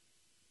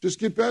 Just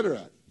get better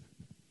at it.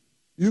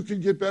 You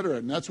can get better at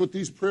it. And that's what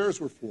these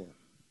prayers were for.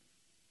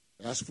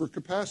 Ask for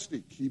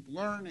capacity. Keep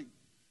learning.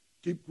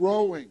 Keep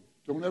growing.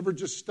 Don't ever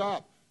just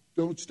stop.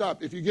 Don't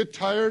stop. If you get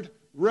tired,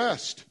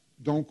 rest.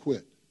 Don't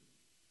quit.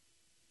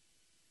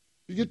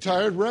 If you get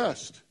tired,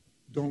 rest.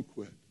 Don't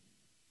quit.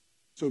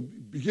 So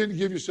begin to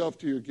give yourself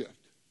to your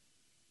gift.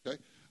 Okay?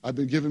 I've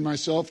been giving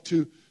myself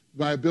to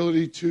my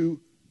ability to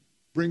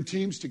bring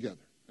teams together.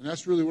 And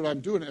that's really what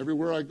I'm doing.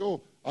 Everywhere I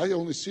go, I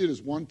only see it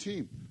as one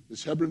team.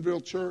 This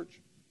Hebronville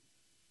church,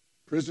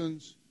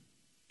 prisons,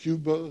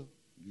 Cuba,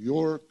 New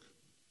York,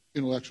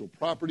 intellectual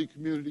property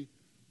community.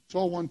 It's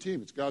all one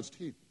team. It's God's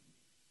team.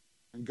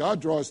 And God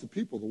draws the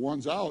people, the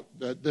ones out,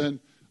 that then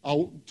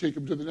I'll take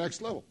them to the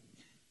next level.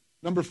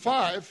 Number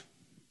 5,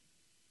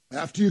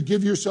 after you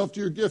give yourself to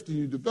your gift and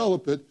you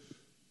develop it,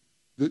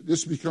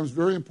 this becomes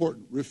very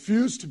important.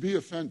 Refuse to be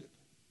offended.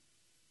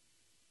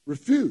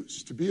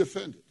 Refuse to be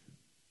offended.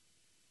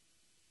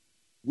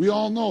 We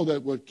all know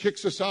that what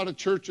kicks us out of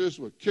churches,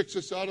 what kicks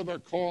us out of our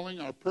calling,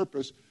 our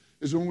purpose,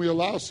 is when we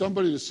allow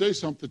somebody to say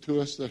something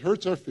to us that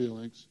hurts our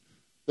feelings,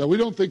 that we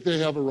don't think they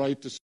have a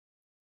right to say.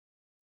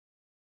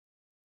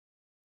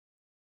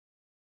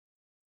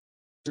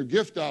 Your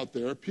gift out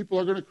there, people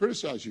are going to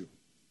criticize you.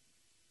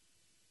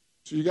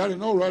 So you got to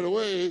know right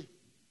away,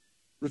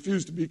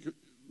 refuse to be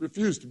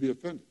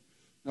offended.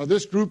 Now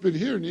this group in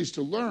here needs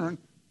to learn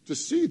to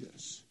see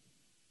this.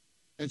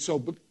 And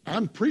so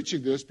I'm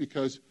preaching this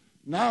because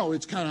now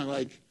it's kind of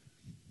like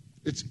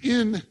it's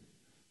in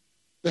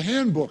the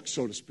handbook,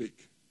 so to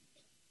speak.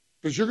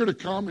 Because you're going to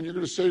come and you're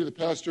going to say to the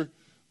pastor,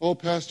 oh,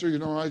 pastor,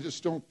 I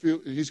just don't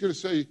feel, and he's going to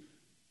say,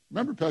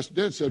 remember Pastor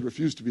Dan said,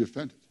 refuse to be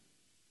offended.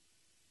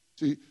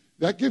 See,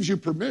 that gives you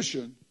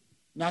permission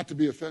not to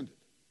be offended.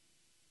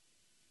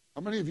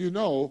 How many of you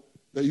know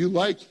that you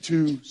like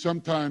to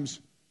sometimes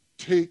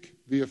take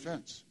the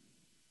offense?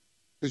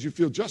 Because you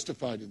feel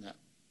justified in that.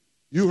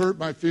 You hurt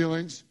my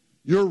feelings.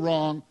 You're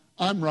wrong.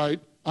 I'm right.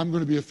 I'm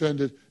going to be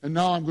offended. And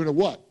now I'm going to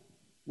what?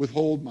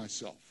 Withhold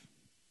myself.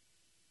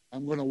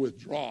 I'm going to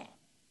withdraw.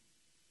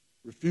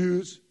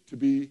 Refuse to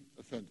be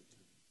offended.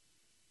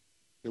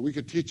 Okay, we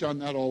could teach on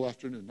that all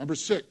afternoon. Number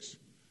 6,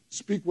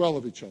 speak well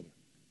of each other.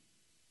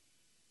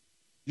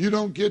 You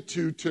don't get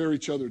to tear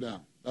each other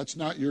down. That's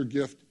not your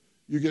gift.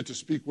 You get to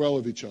speak well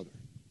of each other.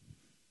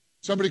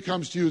 Somebody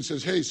comes to you and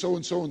says, hey,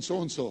 so-and-so and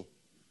so-and-so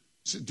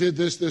did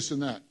this, this,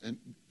 and that. And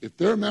if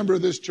they're a member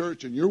of this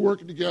church and you're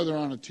working together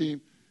on a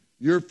team,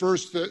 your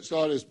first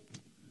thought is,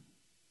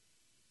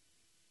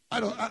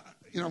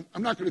 I'm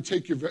not going to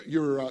take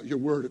your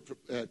word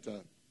at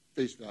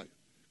face value.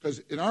 Because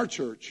in our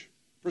church,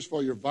 first of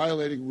all, you're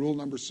violating rule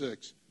number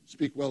 6,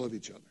 speak well of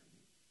each other.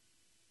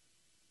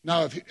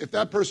 Now, if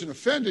that person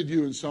offended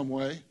you in some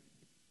way,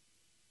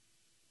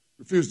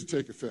 refuse to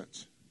take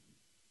offense.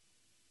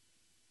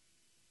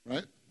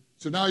 Right?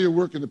 So now you're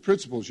working the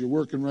principles. You're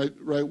working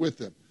right with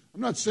them.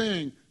 I'm not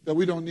saying that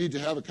we don't need to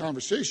have a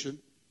conversation.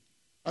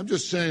 I'm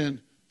just saying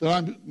that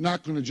I'm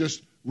not going to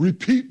just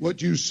repeat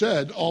what you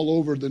said all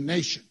over the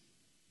nation.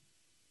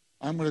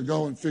 I'm going to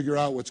go and figure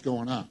out what's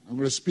going on. I'm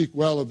going to speak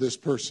well of this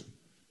person.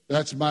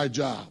 That's my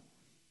job.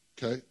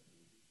 Okay?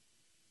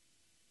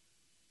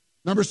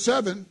 Number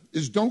 7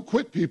 is don't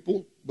quit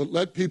people, but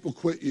let people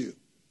quit you.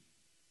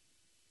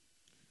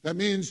 That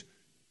means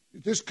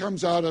this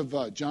comes out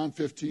of John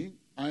 15.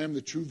 I am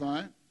the true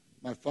vine.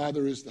 My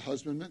Father is the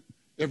husbandman.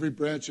 Every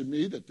branch of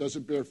me that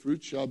doesn't bear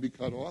fruit shall be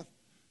cut off.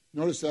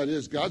 Notice that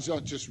is, God's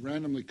not just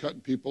randomly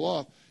cutting people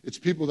off. It's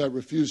people that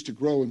refuse to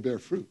grow and bear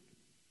fruit.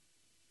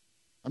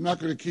 I'm not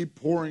going to keep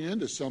pouring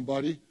into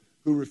somebody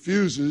who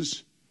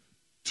refuses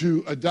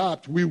to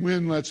adopt. We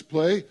win, let's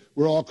play.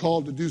 We're all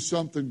called to do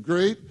something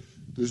great.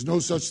 There's no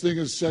such thing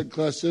as a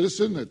second-class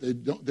citizen. That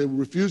they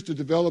refuse to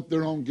develop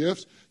their own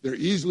gifts. They're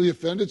easily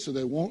offended, so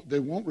they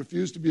won't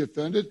refuse to be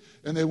offended,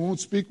 and they won't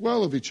speak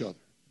well of each other.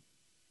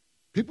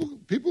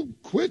 People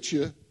quit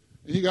you,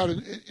 and you got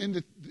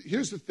to.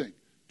 Here's the thing: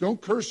 don't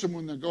curse them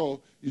when they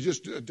go. You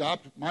just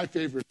adopt my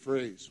favorite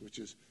phrase, which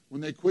is when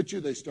they quit you,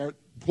 they start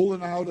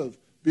pulling out of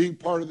being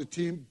part of the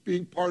team,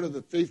 being part of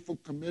the faithful,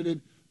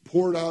 committed,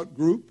 poured-out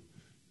group.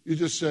 You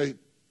just say,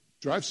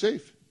 "Drive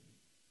safe,"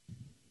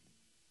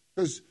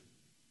 because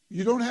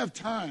you don't have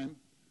time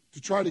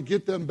to try to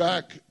get them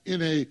back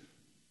in a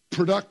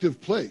productive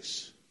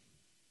place.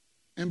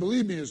 And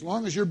believe me, as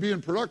long as you're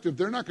being productive,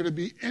 they're not going to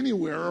be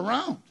anywhere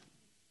around.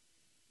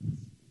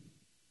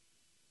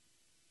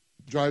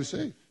 Drive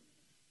safe.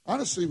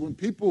 Honestly, when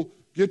people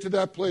get to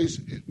that place,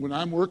 when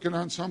I'm working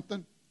on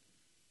something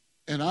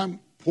and I'm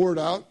poured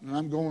out and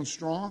I'm going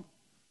strong,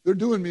 they're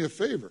doing me a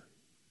favor.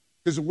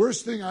 Because the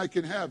worst thing I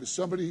can have is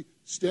somebody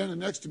standing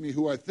next to me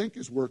who I think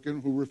is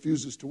working who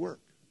refuses to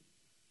work.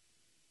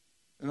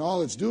 And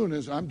all it's doing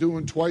is I'm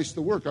doing twice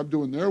the work. I'm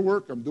doing their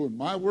work. I'm doing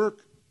my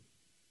work.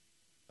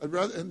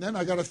 And then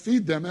I got to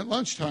feed them at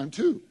lunchtime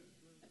too.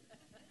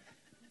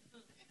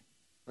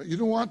 You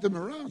don't want them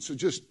around, so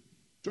just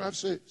drive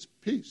safe.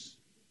 Peace.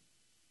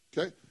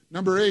 Okay?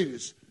 Number 8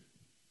 is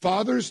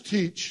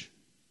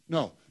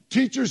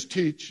teachers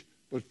teach,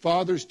 but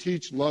fathers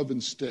teach, love,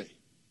 and stay.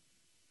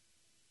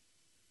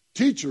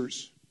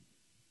 Teachers,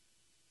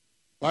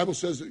 the Bible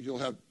says that you'll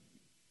have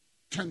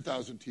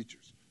 10,000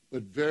 teachers,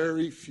 but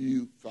very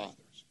few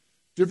fathers.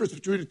 Difference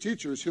between a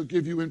teacher is he'll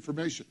give you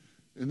information.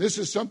 And this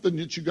is something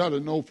that you got to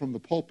know from the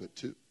pulpit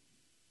too.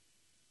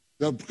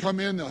 They'll come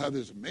in, they'll have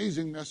this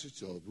amazing message,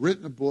 they'll have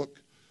written a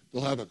book,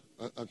 they'll have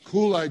a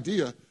cool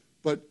idea,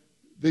 but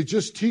they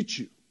just teach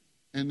you.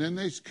 And then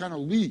they kind of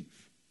leave.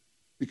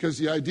 Because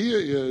the idea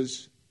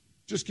is,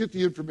 just get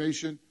the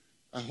information,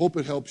 I hope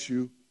it helps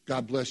you,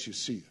 God bless you,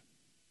 see you.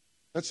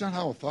 That's not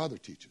how a father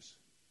teaches.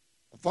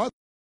 A father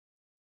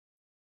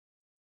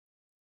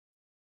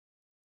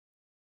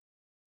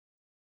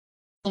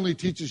only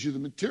teaches you the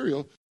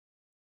material.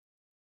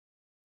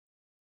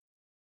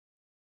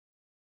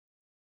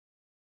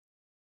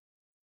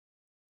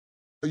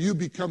 You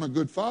become a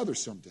good father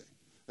someday.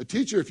 A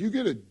teacher, if you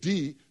get a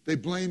D, they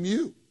blame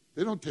you.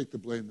 They don't take the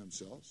blame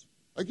themselves.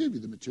 I gave you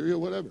the material,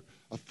 whatever.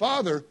 A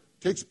father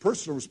takes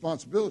personal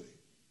responsibility.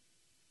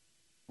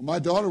 When my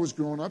daughter was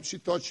growing up, she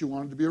thought she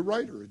wanted to be a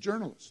writer, a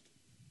journalist.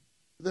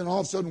 But then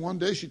all of a sudden one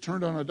day she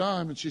turned on a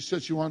dime and she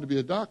said she wanted to be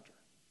a doctor.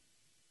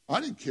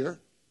 I didn't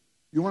care.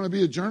 You want to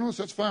be a journalist?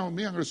 That's fine with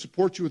me. I'm going to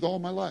support you with all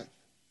my life.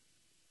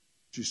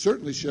 She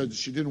certainly said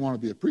she didn't want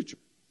to be a preacher.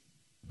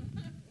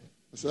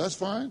 I said, that's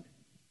fine.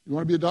 You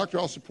want to be a doctor?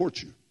 I'll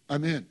support you.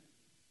 I'm in.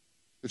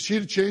 If she'd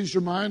have changed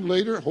her mind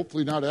later,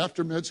 hopefully not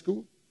after med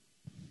school,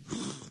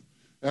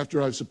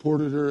 after I've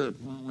supported her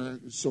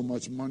so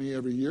much money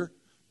every year.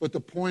 But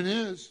the point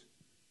is,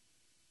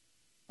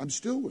 I'm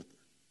still with her.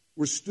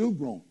 We're still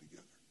growing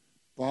together.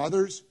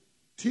 Fathers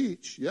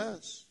teach,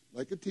 yes,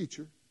 like a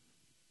teacher,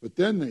 but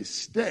then they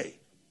stay.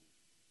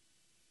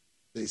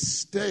 They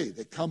stay.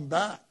 They come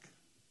back.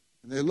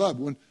 And they love.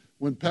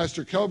 When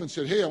Pastor Kelvin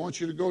said, hey, I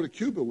want you to go to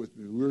Cuba with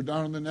me. We were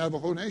down in the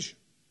Navajo Nation.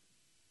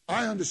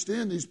 I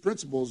understand these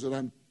principles that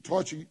I'm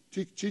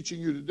teaching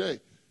you today.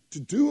 To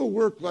do a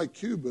work like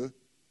Cuba,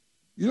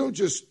 you don't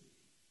just,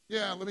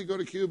 let me go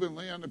to Cuba and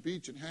lay on the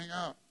beach and hang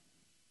out.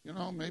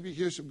 Maybe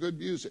hear some good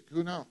music.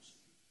 Who knows?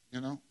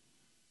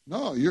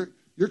 No, you're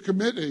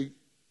committing.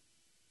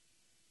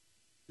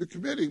 You're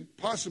committing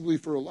possibly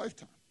for a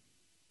lifetime.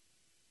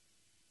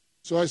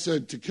 So I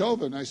said to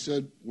Kelvin, I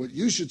said, what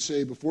you should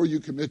say before you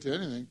commit to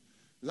anything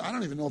is, I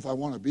don't even know if I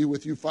want to be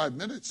with you 5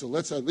 minutes, so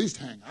let's at least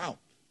hang out.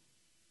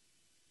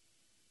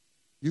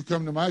 You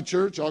come to my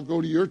church, I'll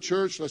go to your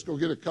church, let's go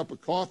get a cup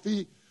of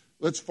coffee,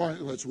 let's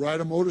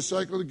ride a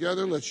motorcycle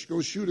together, let's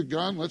go shoot a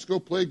gun, let's go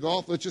play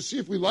golf, let's just see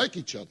if we like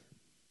each other.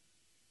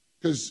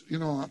 Because,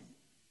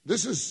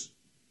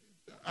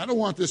 I don't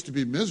want this to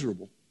be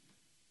miserable.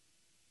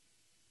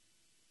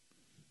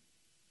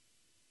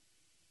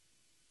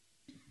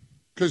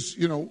 Because,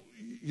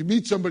 you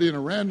meet somebody in a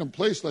random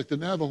place like the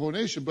Navajo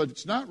Nation, but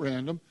it's not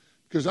random,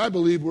 because I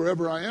believe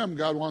wherever I am,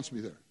 God wants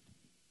me there.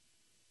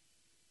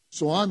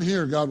 So I'm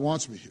here, God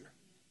wants me here.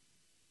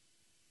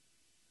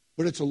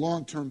 But it's a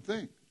long-term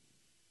thing.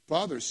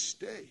 Fathers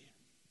stay,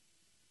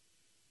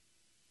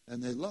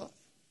 and they love.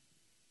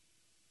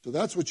 So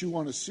that's what you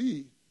want to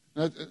see.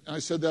 And I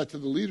said that to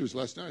the leaders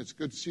last night. It's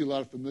good to see a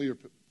lot of familiar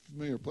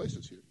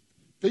faces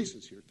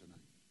here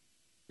tonight.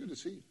 Good to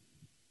see you.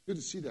 Good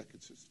to see that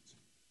consistency.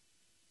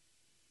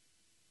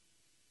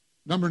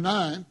 Number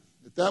 9,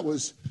 if that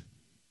was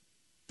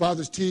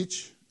fathers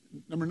teach,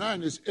 number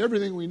 9 is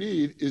everything we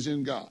need is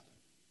in God.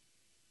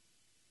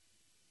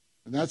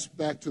 And that's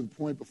back to the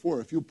point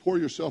before. If you pour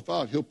yourself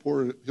out, he'll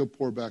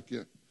pour back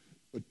in.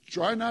 But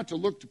try not to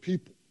look to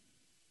people.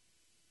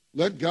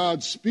 Let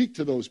God speak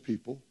to those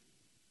people.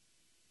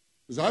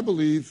 Because I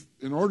believe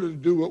in order to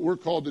do what we're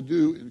called to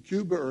do in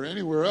Cuba or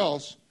anywhere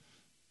else,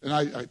 and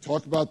I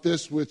talk about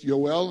this with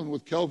Yoel and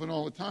with Kelvin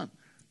all the time,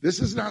 this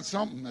is not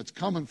something that's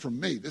coming from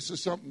me. This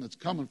is something that's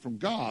coming from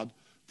God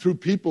through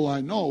people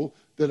I know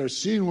that are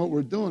seeing what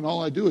we're doing.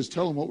 All I do is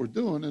tell them what we're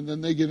doing, and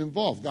then they get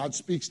involved. God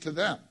speaks to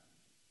them.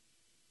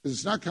 Because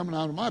it's not coming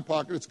out of my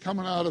pocket. It's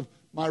coming out of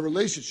my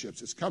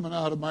relationships. It's coming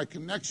out of my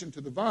connection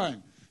to the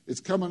vine. It's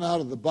coming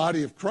out of the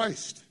body of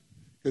Christ.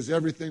 Because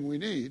everything we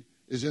need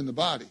is in the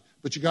body.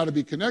 But you got to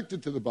be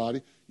connected to the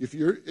body. If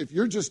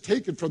you're just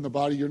taken from the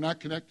body, you're not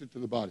connected to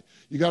the body.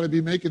 You got to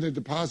be making a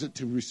deposit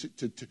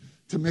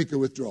to make a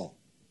withdrawal.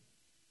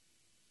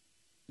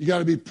 You got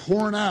to be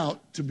pouring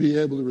out to be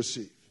able to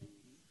receive.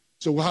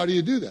 So how do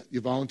you do that?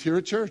 You volunteer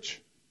at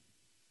church.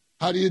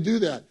 How do you do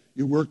that?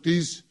 You work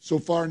these, so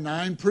far,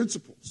 9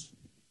 principles,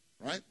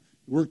 right?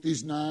 You work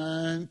these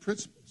 9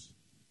 principles.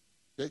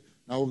 Okay?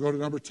 Now we'll go to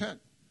number 10.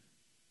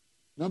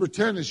 Number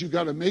 10 is you've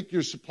got to make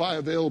your supply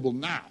available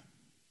now.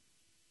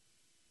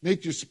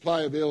 Make your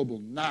supply available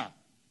now.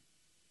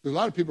 Because a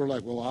lot of people are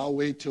like, well, I'll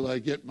wait till I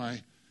get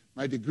my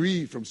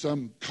degree from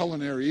some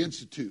culinary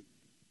institute.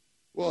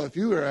 Well, if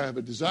you have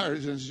a desire,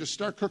 just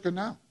start cooking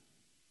now.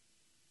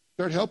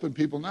 Start helping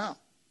people now.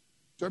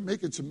 Start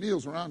making some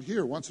meals around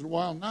here once in a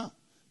while now.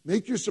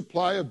 Make your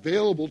supply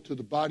available to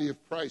the body of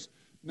Christ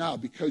now,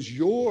 because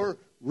your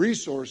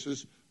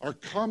resources are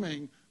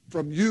coming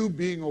from you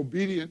being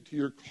obedient to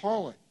your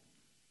calling.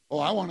 Oh,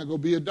 I want to go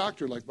be a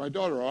doctor like my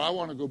daughter, or I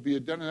want to go be a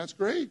dentist. That's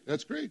great.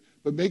 That's great.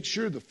 But make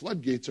sure the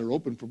floodgates are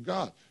open from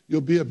God.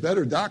 You'll be a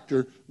better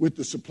doctor with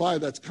the supply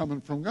that's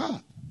coming from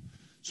God.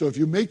 So if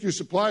you make your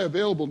supply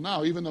available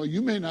now, even though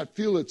you may not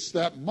feel it's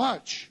that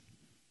much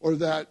or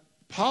that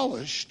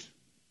polished,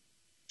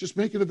 just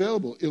make it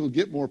available. It'll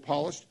get more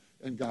polished,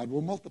 and God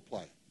will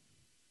multiply it.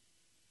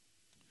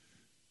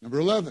 Number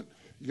 11,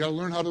 you got to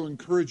learn how to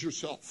encourage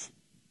yourself.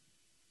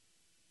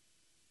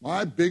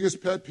 My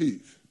biggest pet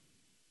peeve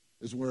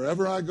is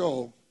wherever I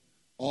go,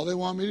 all they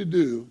want me to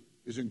do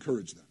is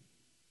encourage them.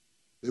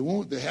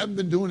 They haven't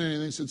been doing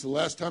anything since the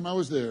last time I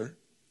was there.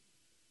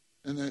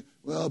 And they,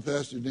 well,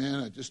 Pastor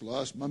Dan, I just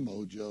lost my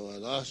mojo. I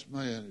lost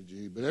my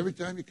energy. But every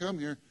time you come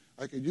here,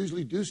 I can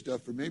usually do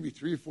stuff for maybe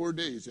 3 or 4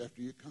 days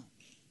after you come.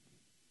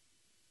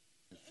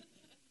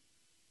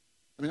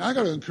 I mean, I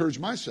got to encourage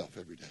myself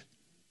every day.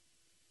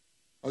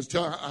 I'm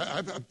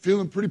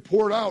feeling pretty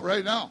poured out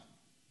right now.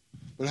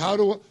 But how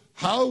do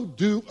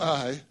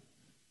I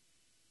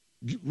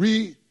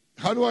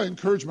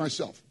encourage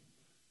myself?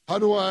 How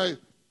do I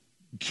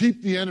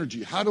keep the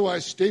energy? How do I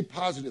stay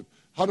positive?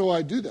 How do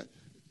I do that?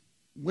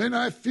 When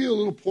I feel a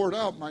little poured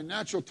out, my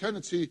natural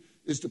tendency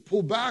is to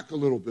pull back a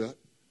little bit.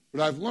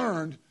 But I've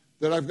learned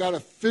that I've got to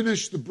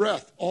finish the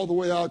breath all the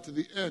way out to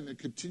the end and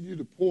continue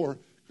to pour,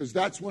 because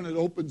that's when it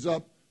opens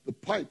up the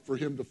pipe for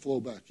him to flow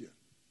back in.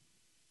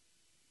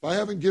 If I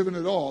haven't given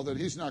it all, then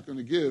he's not going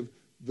to give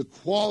the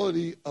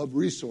quality of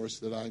resource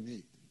that I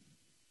need.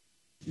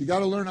 You got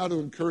to learn how to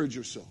encourage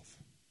yourself.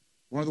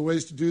 One of the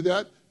ways to do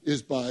that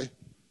is by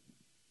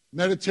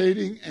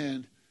meditating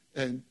and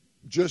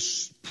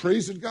just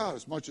praising God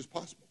as much as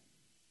possible.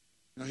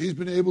 Now, he's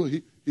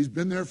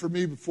been there for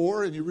me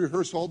before, and you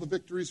rehearse all the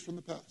victories from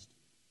the past.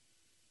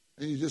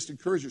 And you just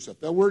encourage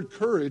yourself. That word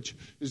courage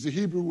is the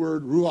Hebrew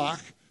word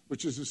ruach,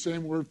 which is the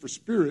same word for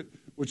spirit,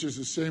 which is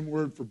the same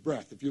word for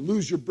breath. If you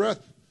lose your breath,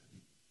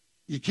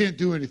 you can't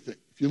do anything.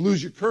 If you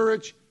lose your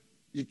courage,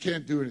 you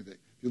can't do anything.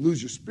 If you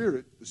lose your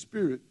spirit,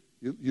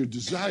 your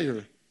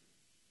desire,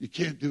 you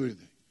can't do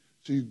anything.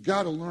 So you've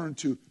got to learn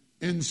to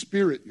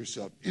inspirit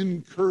yourself,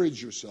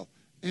 encourage yourself,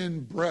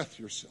 in-breath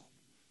yourself.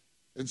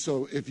 And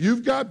so if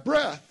you've got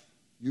breath,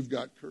 you've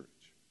got courage.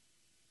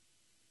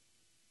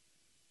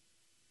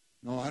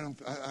 No,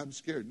 I'm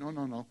scared.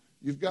 No.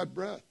 You've got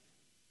breath.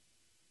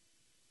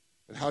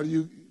 And how do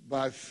you,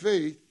 by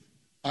faith,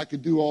 I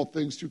can do all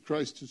things through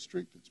Christ who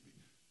strengthens me.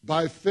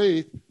 By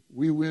faith,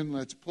 we win,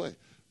 let's play.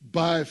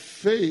 By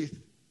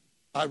faith,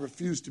 I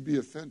refuse to be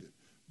offended.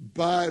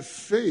 By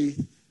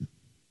faith,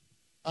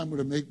 I'm going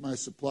to make my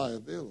supply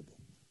available.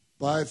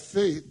 By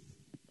faith,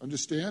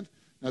 understand?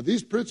 Now,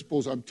 these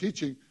principles I'm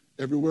teaching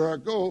everywhere I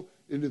go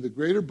into the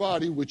greater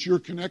body which you're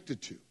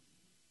connected to.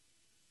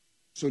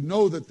 So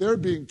know that they're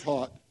being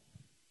taught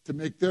to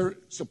make their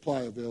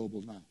supply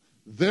available now.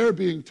 They're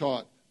being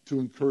taught to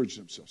encourage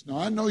themselves. Now,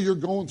 I know you're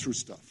going through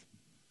stuff.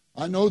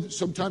 I know that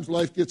sometimes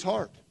life gets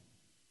hard.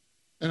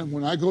 And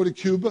when I go to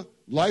Cuba,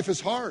 life is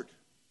hard.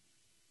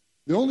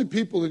 The only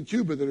people in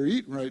Cuba that are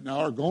eating right now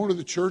are going to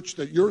the church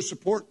that you're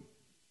supporting.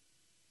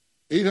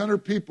 800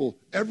 people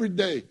every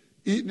day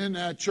eating in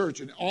that church.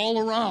 And all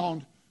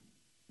around,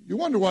 you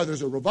wonder why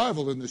there's a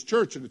revival in this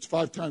church, and it's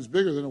 5 times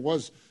bigger than it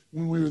was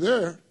when we were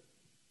there.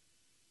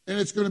 And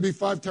it's going to be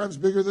 5 times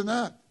bigger than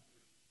that.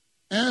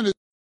 And it's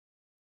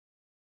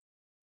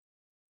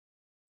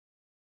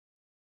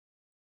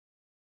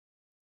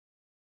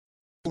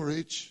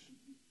 4-H.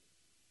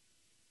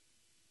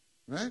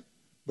 Right?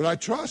 But I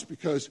trust,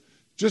 because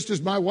just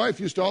as my wife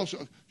used to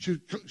also, she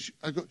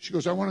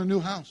goes, I want a new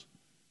house.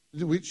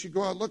 And she'd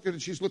go out looking,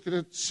 and she's looking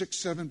at 6,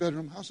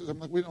 7-bedroom houses. I'm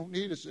like, we don't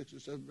need a 6 or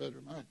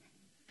 7-bedroom house.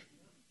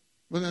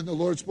 But then the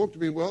Lord spoke to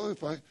me, well,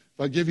 if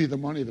I give you the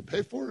money to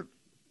pay for it,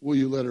 will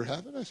you let her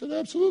have it? I said,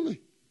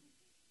 absolutely.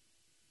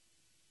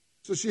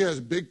 So she has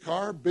a big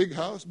car, big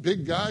house,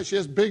 big guy. She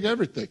has big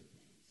everything.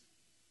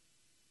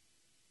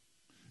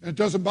 And it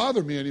doesn't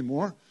bother me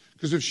anymore,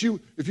 because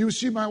if you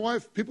see my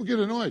wife, people get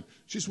annoyed.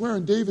 She's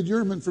wearing David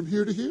Yurman from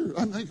here to here.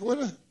 I'm like,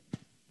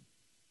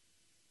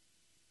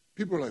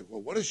 People are like,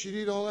 well, what does she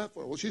need all that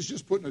for? Well, she's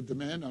just putting a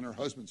demand on her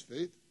husband's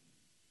faith.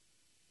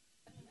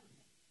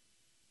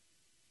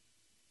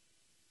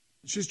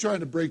 She's trying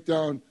to break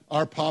down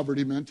our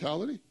poverty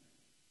mentality.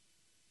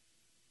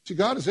 See,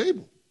 God is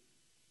able.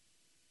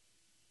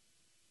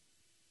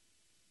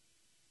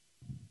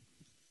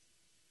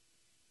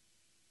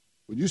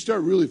 When you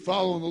start really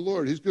following the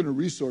Lord, He's going to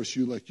resource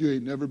you like you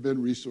ain't never been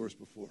resourced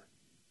before.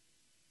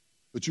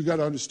 But you got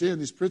to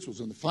understand these principles.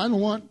 And the final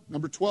one,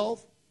 number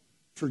 12,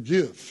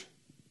 forgive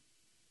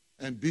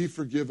and be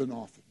forgiven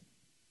often.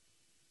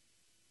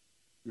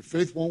 Your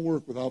faith won't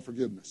work without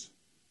forgiveness.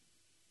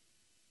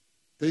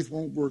 Faith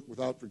won't work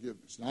without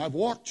forgiveness. Now, I've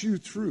walked you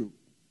through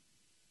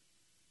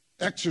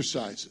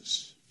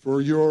exercises for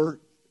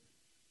your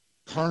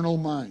carnal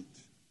mind,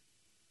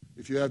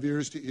 if you have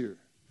ears to hear.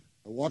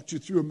 I walked you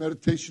through a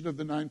meditation of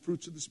the 9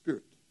 fruits of the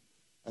Spirit.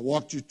 I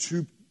walked you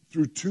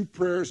through 2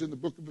 prayers in the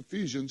book of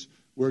Ephesians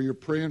where you're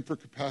praying for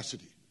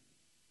capacity.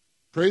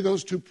 Pray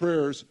those 2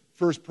 prayers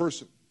first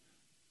person.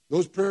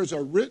 Those prayers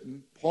are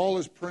written. Paul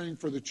is praying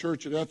for the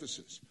church at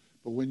Ephesus.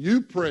 But when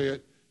you pray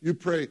it, you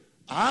pray,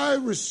 I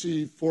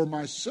receive for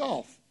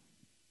myself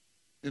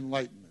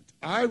enlightenment.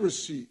 I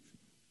receive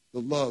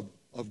the love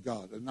of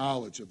God, a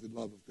knowledge of the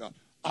love of God.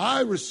 I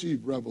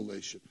receive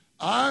revelation.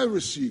 I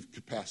receive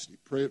capacity.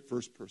 Pray it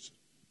first person.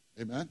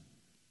 Amen?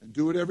 And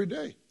do it every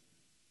day.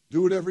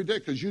 Do it every day,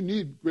 because you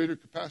need greater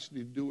capacity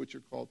to do what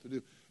you're called to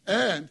do.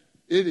 And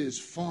it is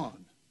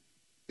fun.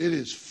 It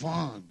is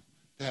fun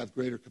to have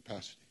greater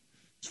capacity.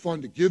 It's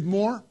fun to give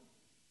more.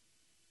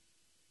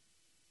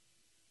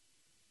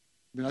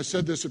 I mean, I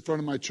said this in front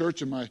of my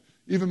church, and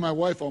even my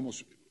wife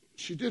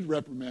she did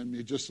reprimand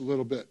me just a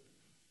little bit.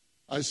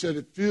 I said,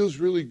 it feels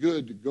really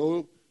good to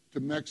go to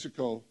to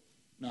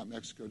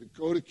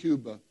go to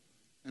Cuba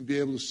and be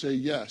able to say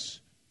yes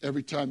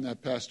every time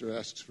that pastor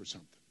asks for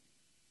something.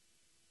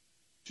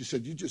 She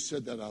said, you just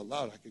said that out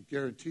loud. I can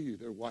guarantee you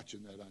they're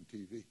watching that on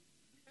TV.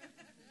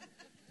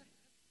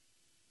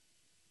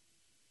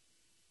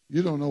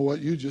 You don't know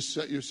what you just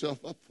set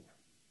yourself up for.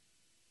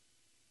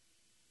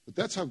 But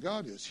that's how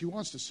God is. He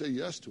wants to say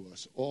yes to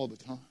us all the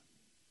time.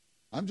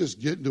 I'm just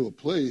getting to a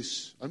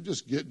place.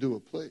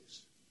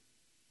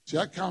 See,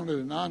 I count it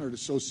an honor to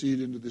sow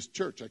seed into this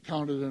church. I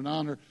count it an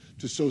honor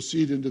to sow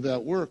seed into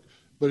that work.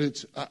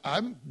 But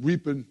I'm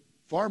reaping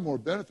far more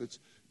benefits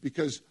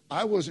because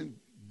I wasn't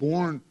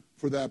born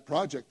for that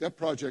project. That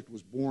project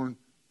was born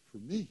for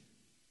me,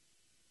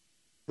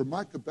 for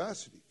my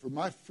capacity, for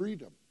my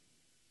freedom,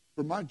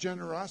 for my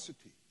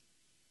generosity,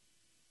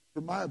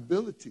 for my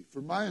ability,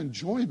 for my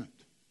enjoyment.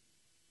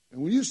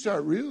 And when you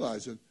start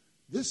realizing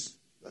this,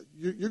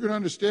 you're going to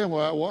understand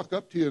why I walk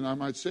up to you and I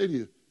might say to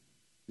you,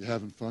 you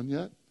having fun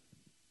yet?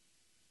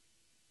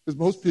 Because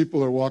most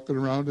people are walking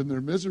around in their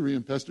misery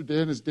and Pastor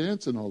Dan is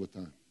dancing all the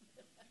time.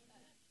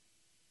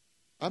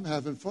 I'm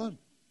having fun.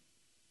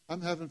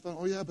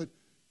 Oh, yeah, but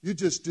you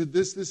just did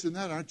this, and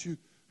that. Aren't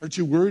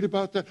you worried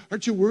about that?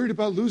 Aren't you worried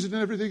about losing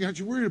everything? Aren't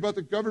you worried about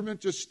the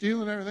government just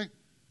stealing everything?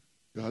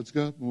 God's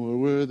got more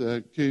where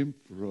that came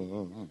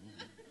from.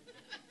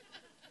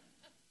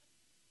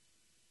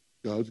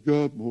 God's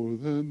got more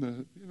than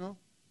that, you know.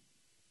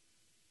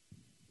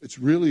 It's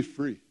really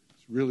free.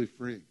 It's really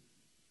freeing.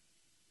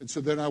 And so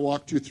then I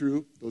walked you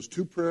through those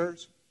 2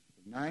 prayers,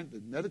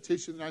 The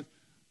meditation of the 9th.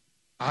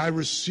 I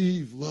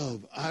receive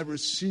love. I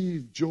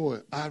receive joy.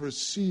 I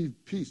receive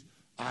peace.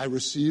 I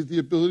receive the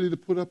ability to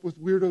put up with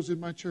weirdos in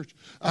my church.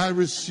 I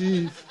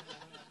receive,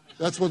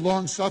 that's what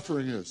long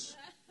suffering is.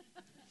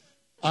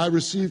 I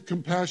receive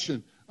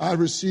compassion. I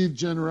receive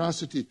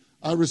generosity.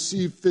 I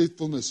receive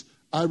faithfulness.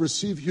 I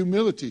receive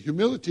humility.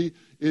 Humility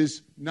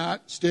is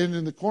not standing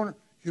in the corner.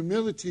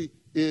 Humility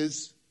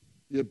is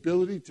the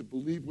ability to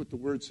believe what the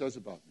Word says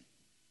about me.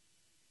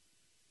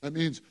 That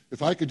means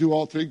if I could do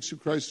all things through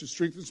Christ who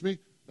strengthens me,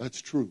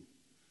 that's true.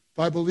 If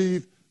I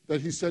believe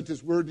that He sent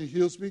His Word and He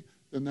heals me,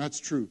 then that's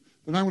true.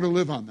 Then I'm going to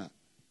live on that.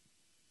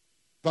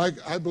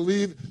 If I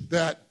believe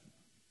that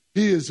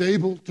He is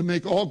able to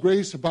make all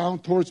grace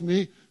abound towards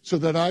me so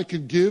that I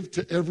can give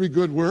to every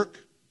good work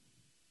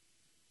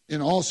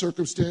in all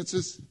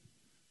circumstances.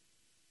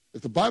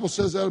 If the Bible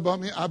says that about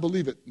me, I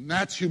believe it. And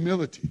that's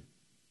humility.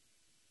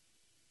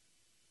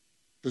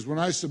 Because when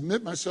I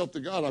submit myself to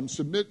God, I'm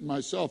submitting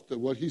myself to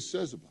what He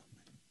says about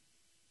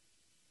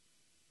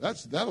me.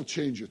 That'll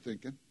change your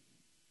thinking.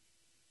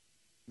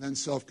 And then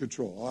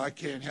self-control. Oh, I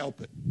can't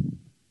help it.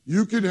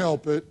 You can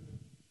help it.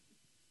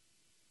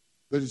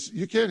 But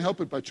you can't help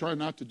it by trying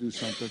not to do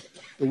something.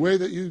 The way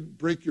that you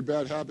break your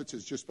bad habits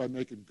is just by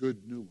making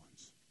good new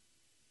ones.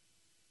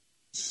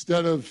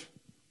 Instead of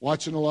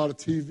watching a lot of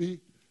TV,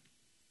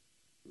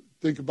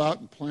 think about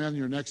and plan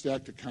your next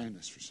act of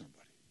kindness for somebody.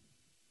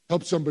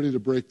 Help somebody to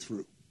break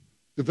through.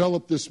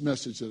 Develop this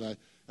message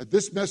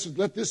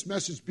let this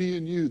message be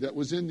in you that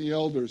was in the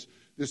elders,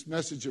 this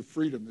message of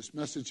freedom, this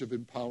message of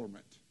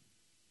empowerment.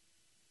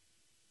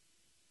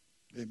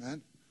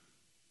 Amen?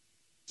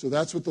 So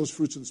that's what those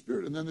fruits of the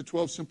Spirit. And then the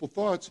 12 simple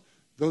thoughts,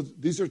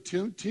 these are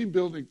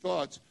team-building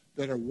thoughts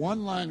that are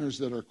one-liners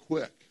that are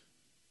quick.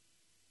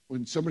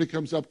 When somebody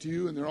comes up to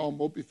you and they're all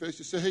mopey-faced,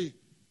 you say, hey,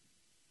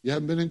 you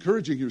haven't been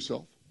encouraging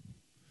yourself.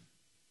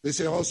 They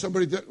say, oh,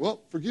 somebody did.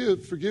 Well,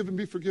 forgive and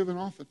be forgiven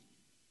often.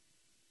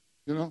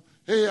 You know,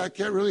 hey, I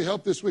can't really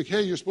help this week.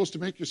 Hey, you're supposed to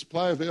make your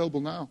supply available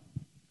now.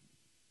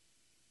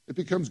 It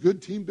becomes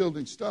good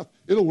team-building stuff.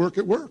 It'll work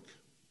at work.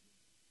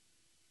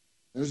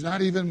 There's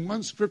not even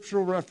one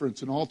scriptural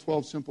reference in all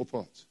 12 simple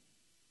thoughts.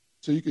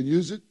 So you can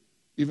use it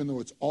even though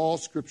it's all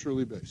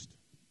scripturally based.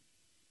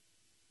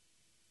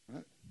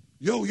 Right?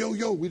 Yo,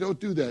 we don't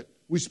do that.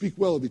 We speak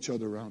well of each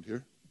other around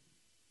here.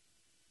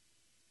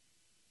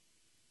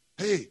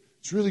 Hey,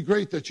 it's really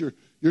great that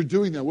you're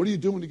doing that. What are you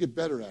doing to get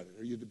better at it?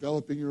 Are you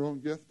developing your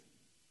own gift?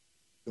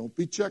 Don't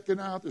be checking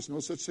out. There's no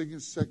such thing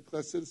as a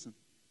second-class citizen.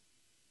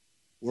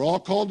 We're all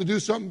called to do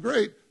something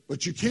great,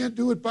 but you can't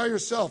do it by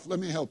yourself. Let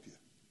me help you.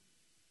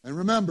 And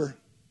remember,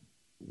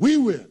 we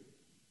win.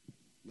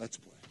 Let's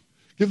play.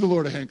 Give the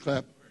Lord a hand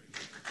clap.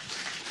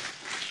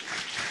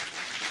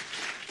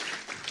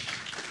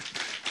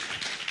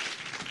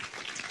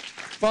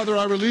 Father,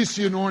 I release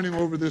the anointing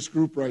over this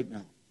group right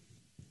now.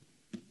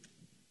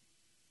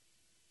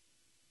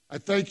 I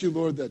thank you,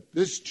 Lord, that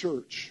this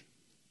church,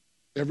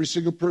 every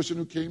single person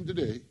who came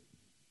today,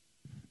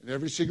 and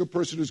every single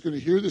person who's going to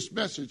hear this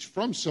message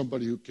from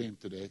somebody who came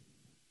today,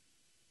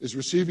 is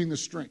receiving the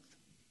strength.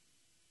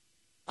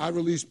 I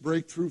release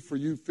breakthrough for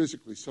you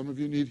physically. Some of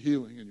you need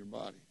healing in your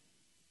body.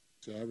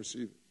 Say, I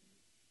receive it.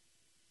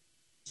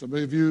 Some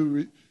of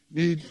you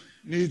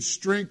need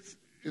strength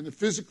in the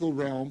physical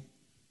realm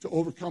to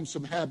overcome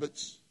some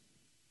habits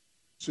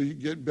so you can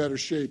get in better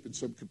shape in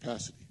some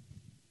capacity.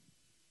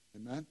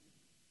 Amen?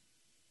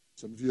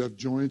 Some of you have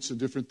joints and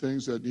different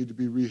things that need to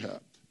be rehabbed.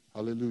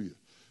 Hallelujah.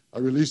 I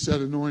release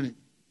that anointing.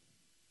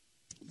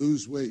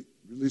 Lose weight.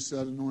 Release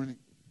that anointing.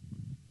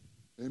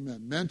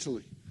 Amen.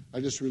 Mentally, I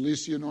just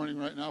release the anointing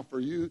right now for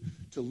you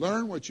to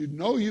learn what you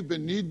know you've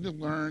been needing to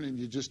learn and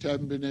you just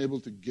haven't been able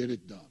to get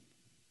it done.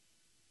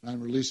 And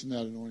I'm releasing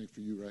that anointing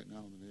for you right now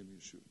in the name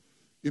of Yeshua.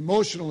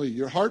 Emotionally,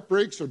 your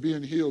heartbreaks are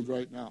being healed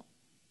right now.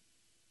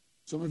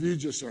 Some of you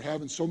just are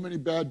having so many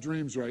bad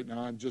dreams right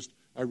now.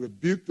 I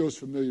rebuke those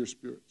familiar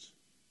spirits.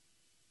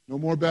 No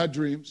more bad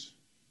dreams.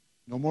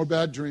 No more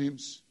bad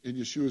dreams in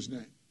Yeshua's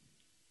name.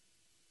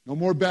 No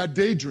more bad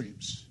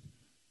daydreams.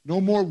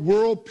 No more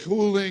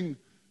whirlpooling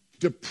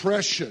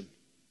depression.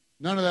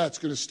 None of that's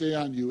going to stay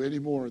on you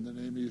anymore in the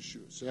name of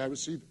Yeshua. Say, I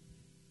receive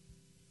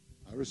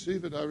it. I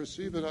receive it, I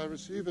receive it, I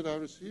receive it, I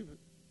receive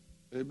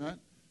it. Amen.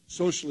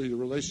 Socially, your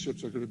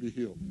relationships are going to be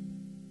healed.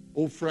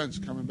 Old friends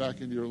coming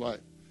back into your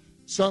life.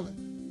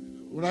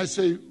 When I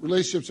say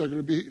relationships are going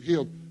to be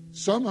healed,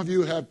 some of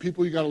you have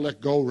people you got to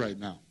let go right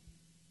now.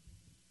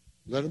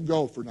 Let them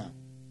go for now.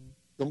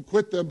 Don't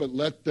quit them, but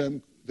let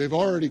them. They've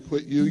already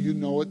quit you. You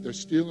know it. They're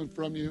stealing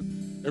from you.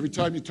 Every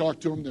time you talk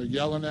to them, they're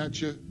yelling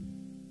at you.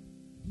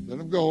 Let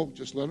them go.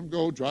 Just let them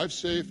go. Drive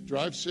safe.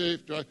 Drive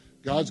safe.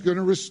 God's going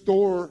to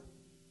restore.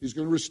 He's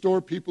going to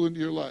restore people into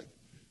your life.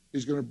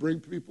 He's going to bring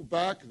people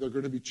back. They're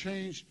going to be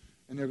changed,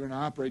 and they're going to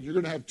operate. You're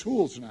going to have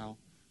tools now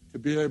to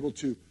be able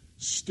to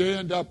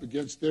stand up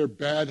against their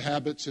bad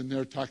habits and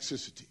their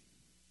toxicity.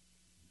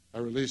 I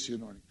release the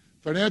anointing.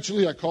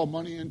 Financially, I call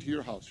money into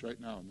your house right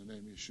now in the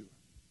name of Yeshua.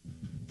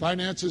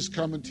 Finances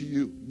coming to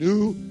you.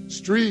 New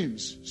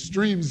streams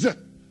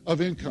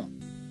of income.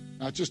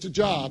 Not just a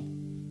job,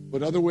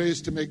 but other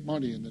ways to make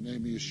money in the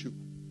name of Yeshua.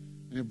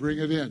 And bring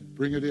it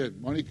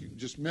in. Money,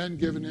 just men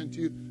giving in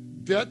to you.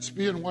 Debts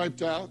being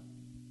wiped out.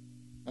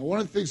 Now, one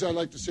of the things I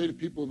like to say to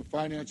people in the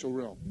financial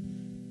realm,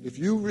 if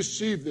you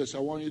receive this, I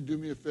want you to do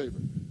me a favor.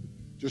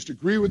 Just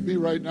agree with me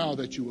right now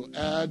that you will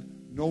add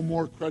no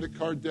more credit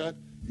card debt.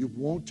 You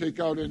won't take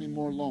out any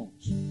more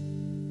loans.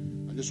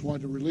 I just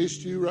wanted to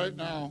release to you right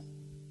now,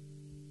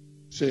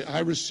 say, I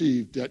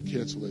receive debt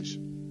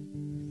cancellation.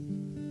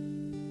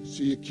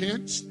 See, you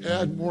can't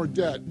add more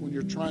debt when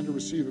you're trying to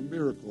receive a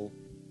miracle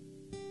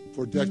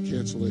for debt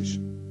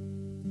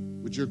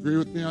cancellation. Would you agree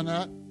with me on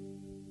that?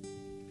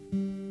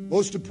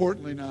 Most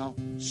importantly now,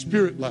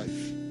 spirit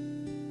life.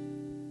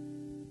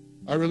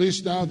 I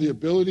release now the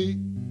ability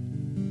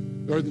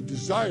or the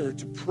desire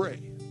to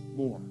pray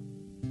more.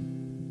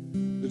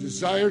 The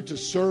desire to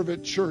serve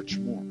at church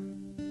more.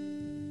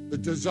 The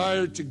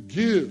desire to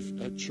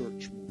give at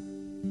church more.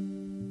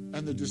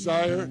 And the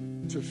desire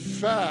to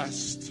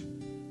fast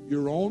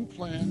your own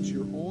plans,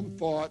 your own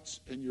thoughts,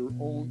 and your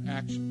own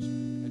actions.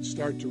 And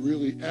start to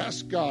really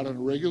ask God on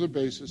a regular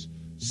basis,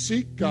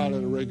 seek God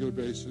on a regular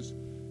basis,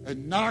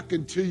 and knock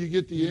until you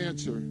get the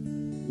answer.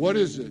 What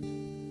is it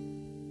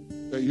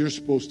that you're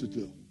supposed to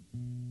do?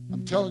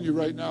 I'm telling you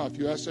right now, if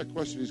you ask that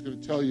question, he's going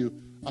to tell you,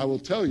 I will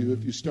tell you,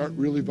 if you start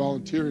really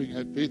volunteering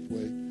at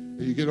Faithway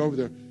and you get over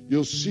there,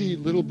 you'll see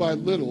little by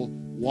little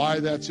why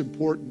that's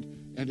important,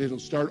 and it'll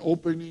start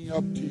opening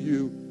up to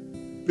you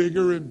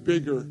bigger and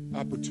bigger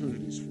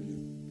opportunities for you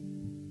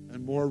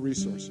and more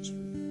resources for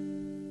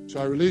you. So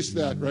I release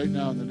that right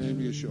now in the name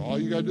of Yeshua. All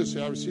you got to do is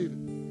say, I receive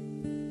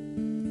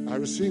it. I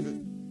receive it.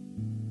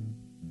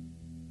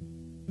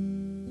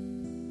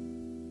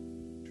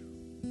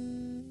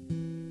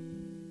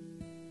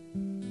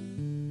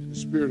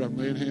 Spirit, I'm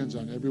laying hands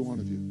on every one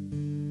of you.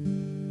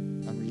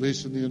 I'm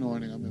releasing the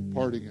anointing. I'm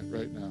imparting it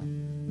right now.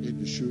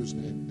 In Yeshua's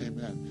name,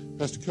 amen.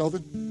 Pastor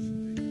Kelvin?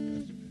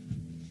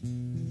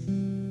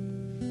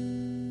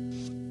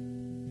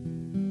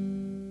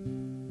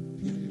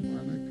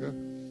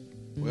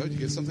 Well, did you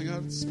get something out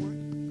of it this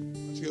morning? Why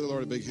don't you give the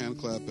Lord a big hand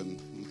clap and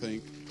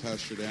thank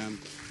Pastor Dan.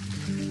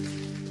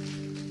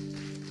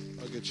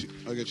 I'll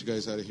get you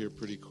guys out of here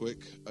pretty quick.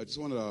 I just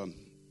want to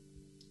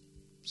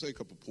say a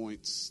couple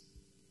points.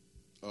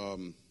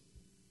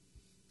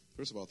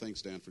 First of all,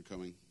 thanks, Dan, for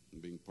coming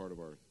and being part of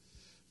our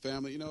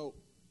family. You know,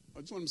 I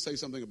just want to say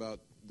something about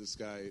this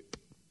guy,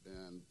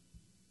 and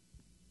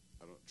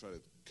I don't try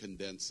to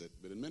condense it,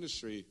 but in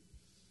ministry,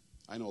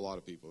 I know a lot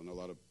of people. I know a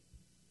lot of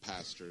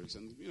pastors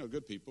and, you know,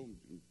 good people,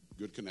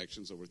 good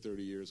connections. Over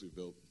 30 years, we've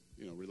built,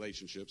 you know,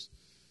 relationships.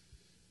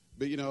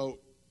 But, you know,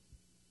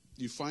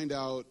 you find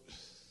out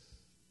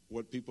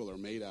what people are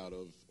made out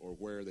of or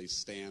where they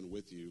stand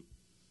with you,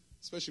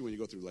 especially when you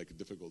go through, like,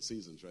 difficult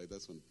seasons, right?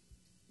 That's when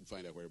you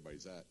find out where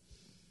everybody's at.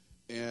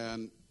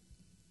 And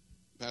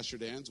Pastor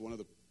Dan's one of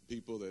the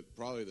people that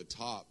probably the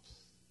top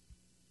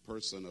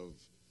person of,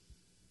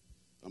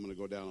 I'm going to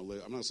go down a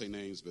list. I'm not going to say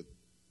names, but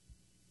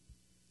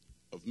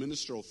of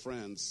ministerial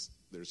friends,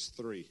 there's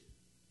 3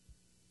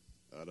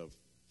 out of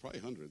probably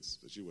hundreds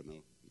that you would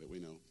know, that we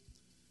know.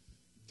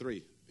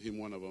 3. Him,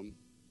 one of them,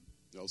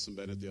 Nelson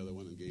Bennett, the other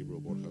one, and Gabriel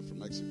Borja from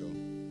Mexico.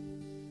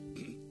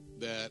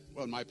 That,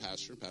 well, my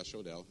pastor, Pastor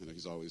Odell, you know,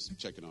 he's always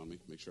checking on me,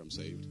 make sure I'm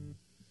saved,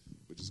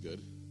 which is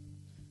good.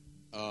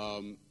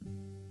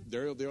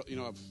 They're you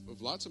know,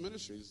 of lots of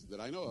ministries that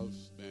I know of,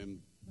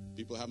 and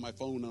people have my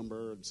phone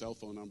number, cell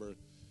phone number.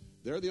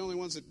 They're the only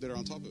ones that are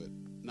on top of it.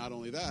 Not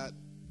only that,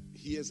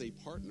 he is a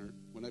partner.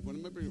 When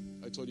remember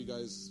I told you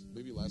guys,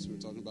 maybe last week we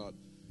were talking about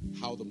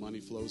how the money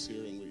flows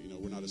here, and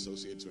we're not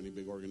associated to any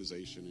big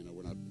organization. You know,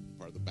 we're not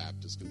part of the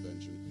Baptist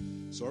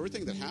convention. So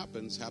everything that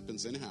happens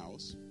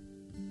in-house.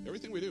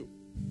 Everything we do,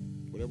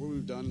 whatever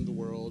we've done in the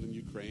world, in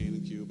Ukraine,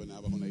 in Cuba,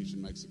 Navajo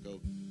Nation,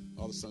 Mexico,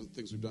 all the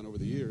things we've done over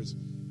the years,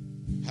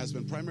 has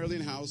been primarily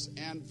in-house,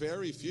 and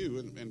very few,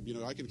 and you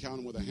know, I can count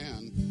them with a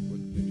hand, or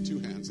maybe 2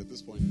 hands at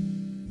this point,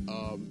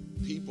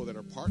 people that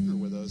are partner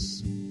with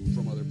us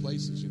from other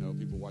places. You know,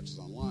 people watch us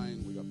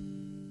online.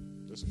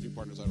 There's a few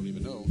partners I don't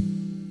even know.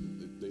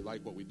 They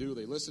like what we do.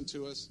 They listen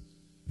to us.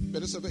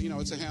 But it's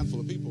a handful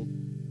of people.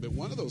 But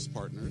one of those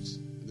partners,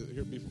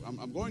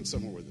 I'm going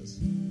somewhere with this,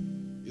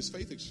 is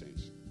Faith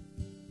Exchange.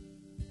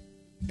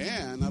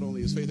 And not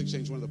only is Faith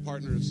Exchange one of the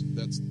partners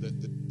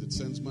that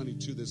sends money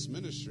to this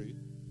ministry,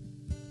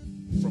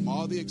 from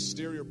all the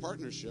exterior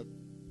partnership,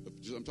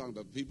 I'm talking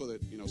about people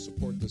that, you know,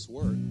 support this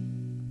work,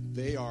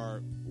 they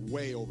are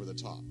way over the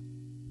top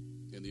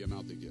in the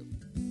amount they give.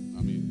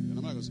 I mean, and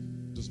I'm not going to,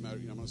 doesn't matter,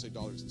 you know, I'm going to say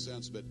dollars and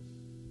cents, but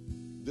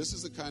this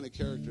is the kind of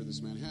character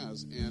this man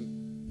has.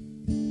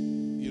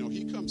 And, you know,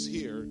 he comes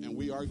here and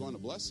we are going to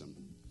bless him.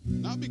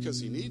 Not because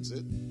he needs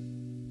it,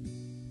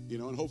 you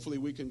know, and hopefully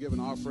we can give an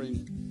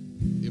offering,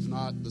 if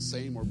not the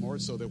same or more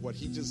so, that what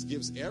he just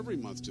gives every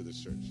month to this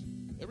church.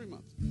 Every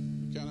month.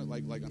 Kind of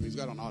like, I mean, he's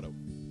got on auto.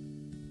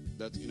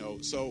 That, you know,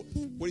 so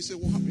when he said,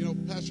 well, you know,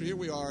 Pastor, here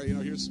we are, you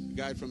know, here's a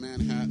guy from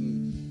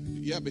Manhattan.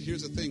 Yeah, but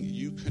here's the thing.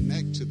 You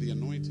connect to the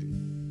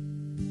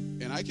anointing.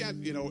 And I can't,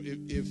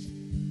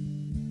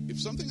 if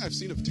something I've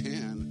seen of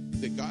Dan,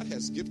 that God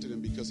has gifted him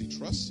because he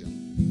trusts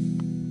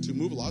him to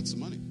move lots of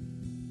money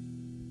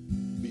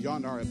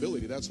beyond our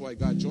ability. That's why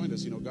God joined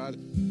us. God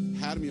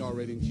had me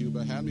already in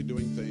Cuba, had me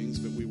doing things,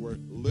 but we were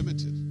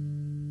limited.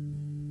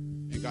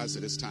 And God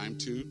said, it's time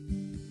to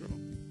grow.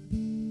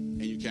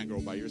 And you can't grow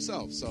by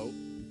yourself. So,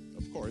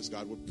 of course,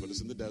 God would put us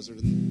in the desert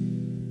in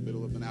the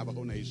middle of the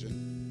Navajo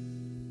Nation.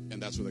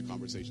 And that's where the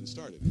conversation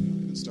started.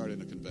 It started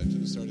in a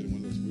convention. It started in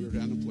one of those weird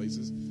random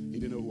places. He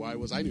didn't know who I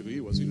was. I knew who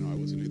he was. He didn't know who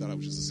I was. He thought I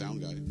was just a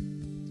sound guy,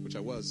 which I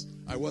was.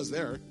 I was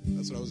there.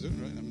 That's what I was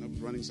doing, right? I was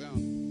running sound,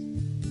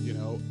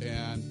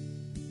 and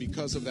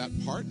because of that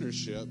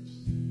partnership,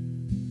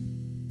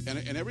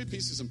 and every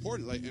piece is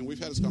important. And we've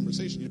had this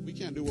conversation. We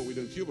can't do what we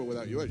do in Cuba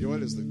without Yoed.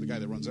 Yoed is the guy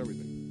that runs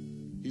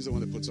everything. He's the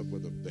one that puts up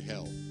with the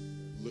hell,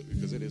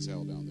 because it is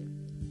hell down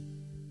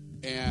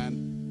there.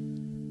 And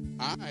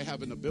I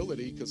have an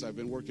ability, because I've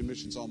been working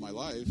missions all my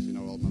life,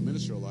 all my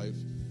ministerial life.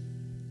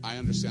 I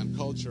understand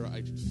culture.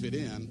 I can fit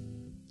in,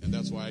 and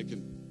that's why I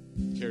can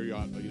carry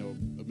on,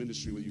 a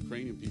ministry with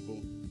Ukrainian people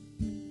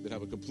that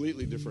have a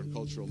completely different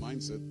cultural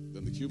mindset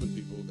than the Cuban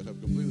people, that have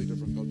a completely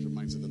different cultural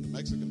mindset than the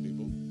Mexican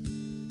people,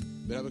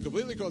 that have a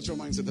completely cultural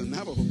mindset than the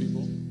Navajo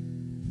people.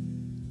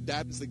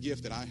 That is the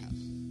gift that I have.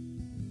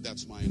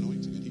 That's my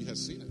anointing, and he has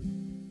seen it.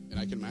 And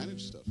I can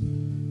manage stuff,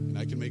 and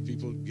I can make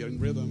people get in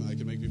rhythm, and I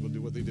can make people do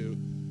what they do.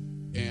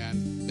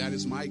 And that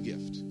is my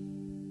gift.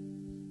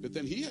 But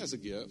then he has a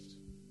gift,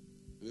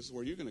 and this is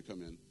where you're going to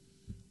come in,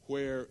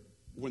 where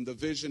when the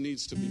vision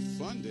needs to be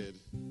funded,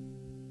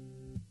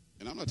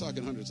 and I'm not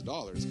talking hundreds of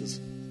dollars,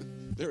 because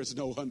there is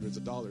no hundreds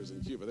of dollars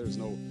in Cuba. There is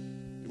no,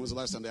 when was the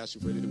last time they asked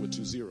you for anything with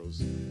 2 zeros?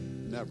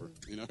 Never.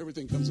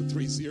 Everything comes with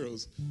 3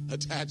 zeros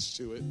attached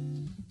to it.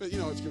 But,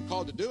 if you're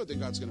called to do it, then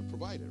God's going to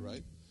provide it,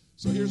 right?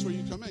 So here's where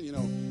you come in.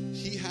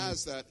 He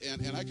has that,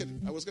 and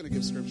I was going to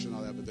give scripture and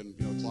all that, but then,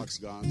 the clock's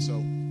gone.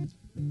 So,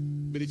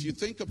 but if you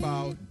think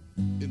about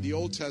in the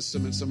Old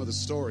Testament some of the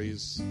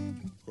stories,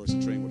 of course,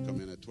 the train would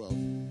come in at 12,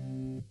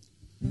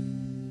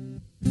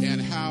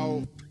 and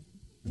how,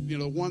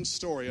 one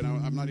story, and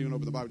I'm not even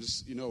over the Bible,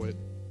 just it.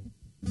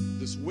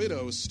 This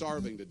widow is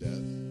starving to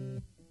death,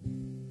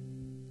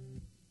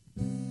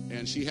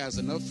 and she has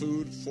enough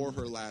food for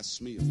her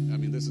last meal. I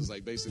mean, this is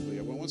like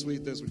basically, well, once we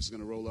eat this, we're just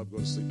going to roll up, go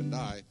to sleep, and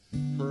die.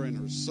 Her and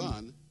her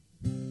son,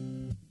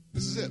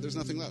 this is it. There's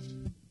nothing left.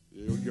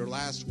 Your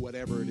last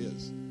whatever it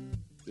is.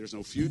 There's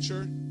no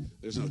future.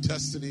 There's no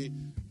destiny.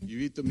 You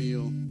eat the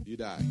meal, you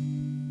die.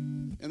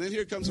 And then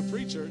here comes a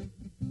preacher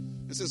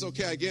and says,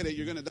 okay, I get it.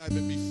 You're going to die.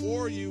 But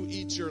before you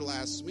eat your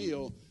last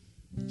meal,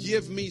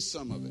 give me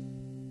some of it.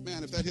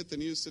 Man, if that hit the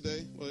news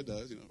today, well, it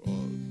does.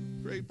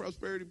 Great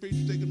prosperity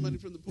preacher taking money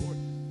from the poor.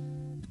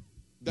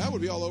 That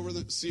would be all over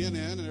the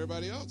CNN and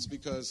everybody else,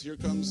 because here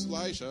comes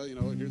Elisha.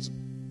 Here's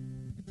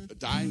a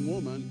dying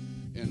woman.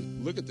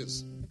 And look at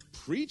this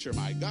preacher.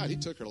 My God, he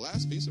took her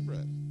last piece of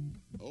bread.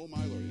 Oh,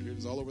 my Lord.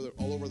 It's all over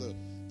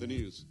the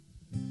news.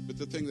 But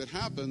the thing that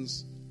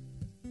happens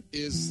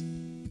is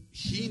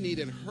he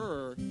needed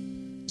her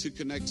to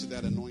connect to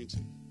that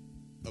anointing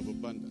of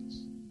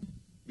abundance.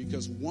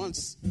 Because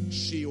once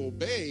she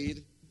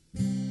obeyed,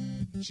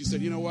 she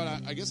said, you know what,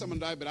 I guess I'm going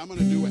to die, but I'm going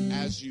to do it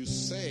as you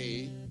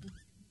say.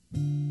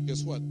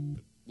 Guess what?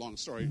 Long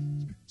story,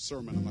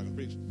 sermon, I'm not going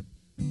to preach.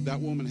 That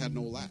woman had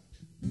no lack.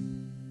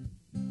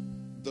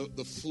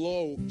 The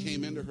flow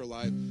came into her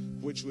life,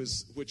 which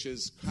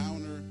is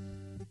counter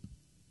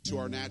to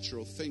our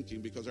natural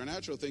thinking, because our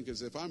natural thinking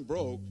is, if I'm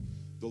broke,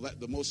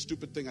 the most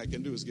stupid thing I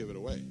can do is give it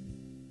away.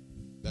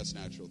 That's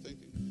natural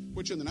thinking.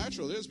 Which in the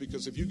natural is,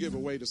 because if you give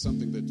away to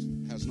something that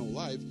has no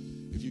life,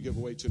 if you give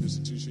away to an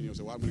institution, you'll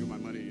say, well, I'm going to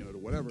give my money, to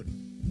whatever.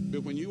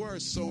 But when you are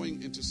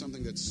sowing into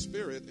something that's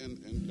spirit,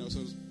 so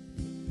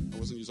I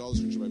wasn't use all the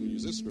scripture, but I'm going to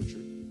use this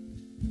scripture.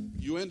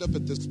 You end up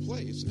at this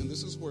place, and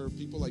this is where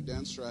people like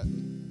Dan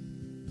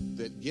Stratton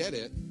that get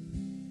it,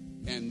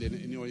 and then,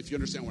 if you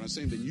understand what I'm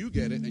saying, then you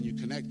get it and you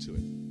connect to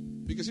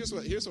it. Because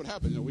here's what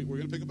happened. We're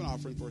going to pick up an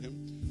offering for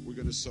him. We're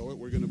going to sow it.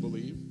 We're going to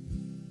believe.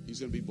 He's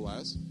going to be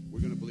blessed. We're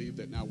going to believe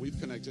that now we've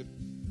connected.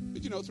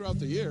 But, throughout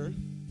the year,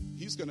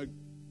 he's going to,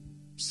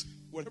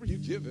 whatever you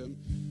give him,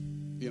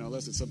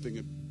 unless it's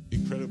something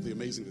incredibly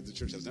amazing that the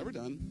church has never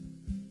done,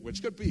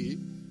 which could be,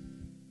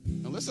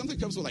 unless something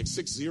comes with like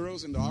 6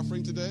 zeros in the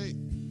offering today,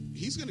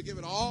 he's going to give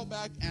it all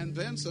back and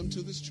then some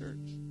to this church.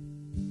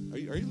 Are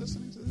you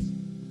listening to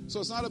this? So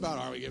it's not about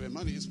are we giving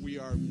money. It's we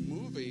are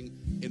moving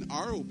in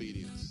our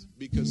obedience,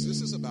 because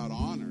this is about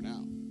honor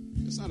now.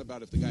 It's not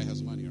about if the guy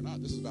has money or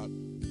not. This is about,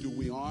 do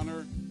we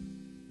honor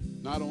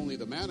not only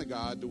the man of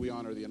God, do we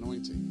honor the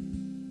anointing?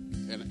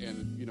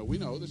 And we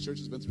know the church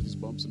has been through these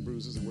bumps and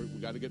bruises, and we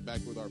got to get back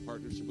with our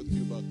partnership with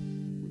Cuba.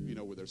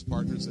 Where there's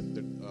partners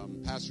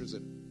pastors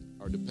that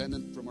are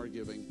dependent from our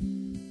giving,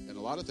 and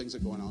a lot of things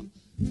that are going on.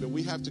 But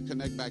we have to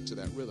connect back to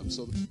that rhythm.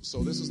 So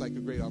this is like a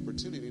great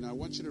opportunity. And I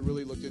want you to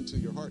really look into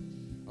your heart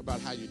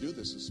about how you do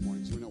this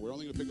morning. So we're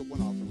only going to pick up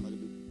one offering. We're not going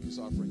to do these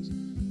offerings.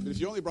 But if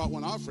you only brought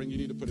one offering, you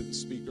need to put it in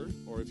speaker.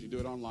 Or if you do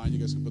it online, you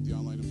guys can put the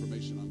online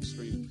information on the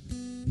screen.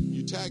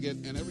 you tag it,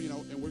 and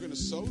and we're going to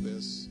sow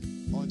this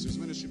all into his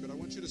ministry. But I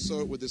want you to sow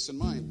it with this in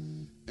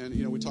mind. And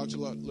we talked a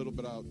little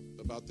bit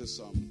about this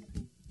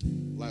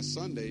last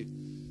Sunday.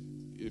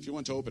 If you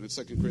want to open it,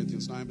 2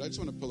 Corinthians 9. But I just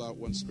want to pull out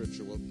one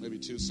scripture, well, maybe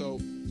two. So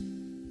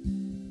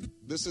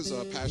this is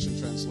a Passion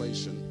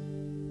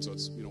Translation, so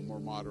it's more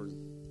modern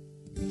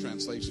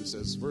translation.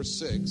 Says verse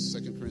 6,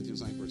 2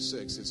 Corinthians 9, verse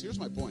 6. Says, here's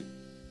my point.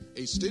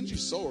 A stingy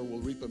sower will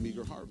reap a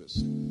meager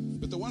harvest,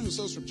 but the one who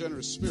sows from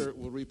generous spirit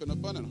will reap an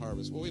abundant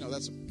harvest. Well,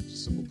 that's a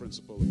simple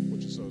principle of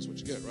what you sow is what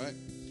you get, right?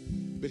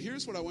 But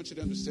here's what I want you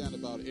to understand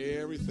about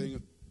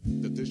everything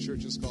that this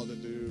church is called to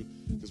do,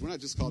 because we're not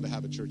just called to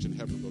have a church in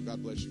heaven, but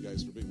God bless you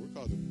guys for being. We're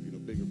called to,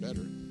 bigger,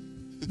 better,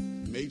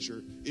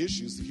 major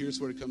issues. Here's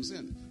where it comes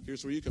in.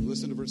 Here's where you come.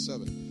 Listen to verse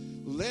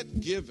 7. Let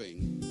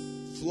giving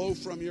flow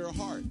from your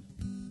heart,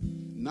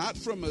 not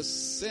from a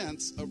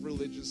sense of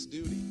religious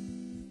duty.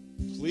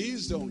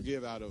 Please don't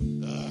give out of,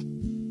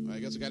 I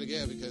guess I got to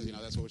give because,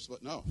 that's what we're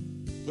supposed to. No.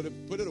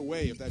 Put it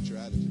away if that's your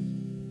attitude.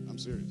 I'm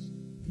serious.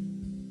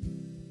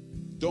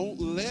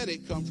 Don't let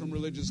it come from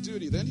religious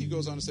duty. Then he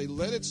goes on to say,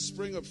 let it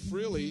spring up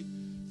freely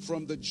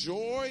from the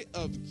joy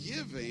of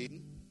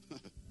giving.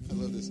 I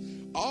love this.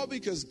 All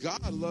because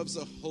God loves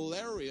a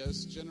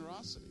hilarious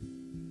generosity.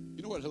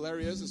 You know what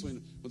hilarious is?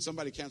 When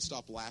somebody can't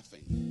stop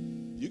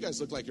laughing. You guys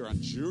look like you're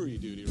on jury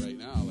duty right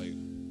now. Like,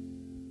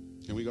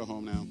 can we go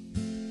home now?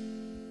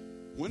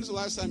 When's the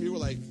last time you were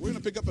like, we're going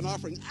to pick up an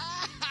offering?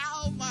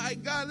 Oh my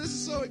God, this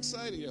is so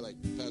exciting. You're like,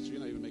 Pastor, you're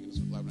not even making us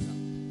laugh right now.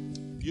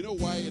 You know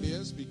why it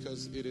is?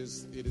 Because it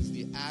is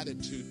the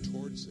attitude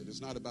towards it.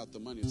 It's not about the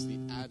money, it's the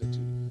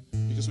attitude.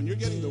 Because when you're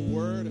getting the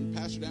word, and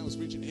Pastor Dan was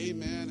preaching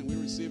amen, and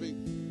we're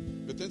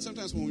receiving, but then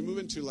sometimes when we move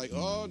into like,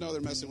 oh no,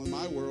 they're messing with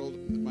my world,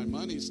 my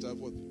money stuff.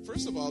 Well,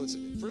 first of all, it's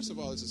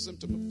a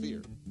symptom of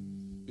fear.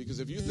 Because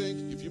if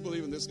you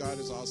believe in this God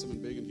is awesome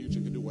and big and huge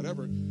and can do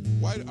whatever,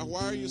 why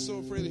are you so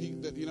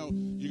afraid that you're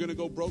going to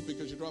go broke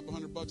because you drop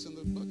 $100 in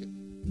the bucket?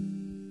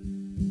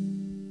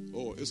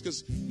 Oh, it's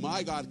because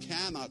my God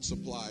cannot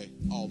supply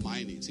all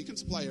my needs. He can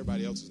supply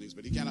everybody else's needs,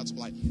 but he cannot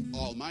supply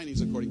all my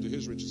needs according to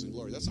his riches and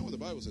glory. That's not what the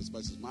Bible says. The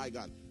Bible says my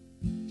God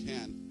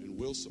can and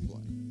will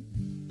supply.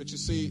 But you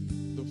see,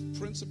 the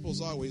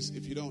principle's always,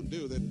 if you don't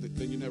do,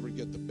 then you never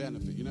get the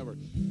benefit.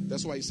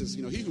 That's why he says,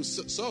 he who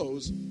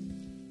sows,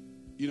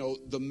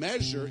 the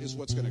measure is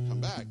what's going to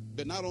come back.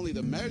 But not only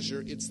the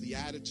measure, it's the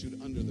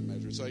attitude under the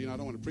measure. So, I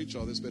don't want to preach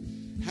all this, but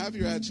have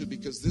your attitude,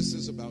 because this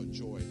is about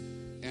joy.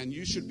 And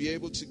you should be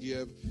able to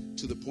give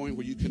to the point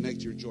where you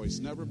connect your joy. It's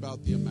never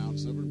about the amount.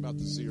 It's never about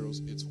the zeros.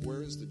 It's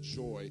where is the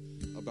joy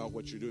about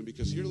what you're doing.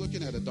 Because you're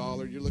looking at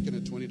 $1, you're looking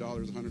at $20,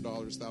 $100,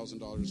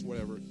 $1,000,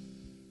 whatever.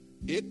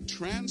 It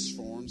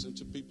transforms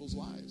into people's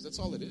lives. That's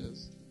all it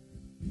is.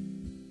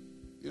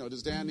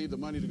 Does Dan need the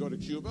money to go to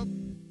Cuba?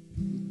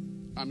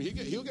 I mean,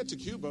 he'll get to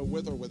Cuba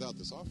with or without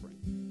this offering.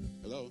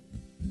 Hello?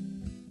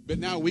 But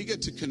now we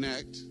get to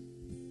connect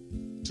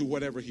to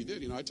whatever he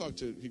did.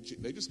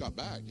 They just got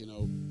back, and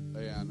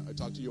I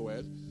talked to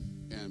Yoed,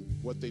 and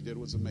what they did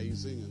was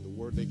amazing, and the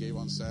word they gave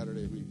on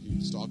Saturday, he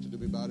was talking to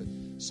me about it.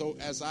 So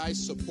as I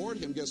support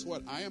him, guess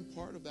what? I am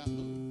part of that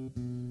move.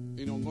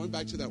 Going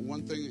back to that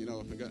one thing,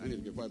 I need to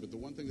get quiet, but the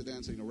one thing that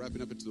Dan said,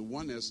 wrapping up into the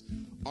oneness,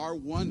 our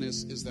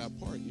oneness is that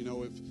part.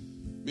 If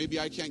maybe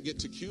I can't get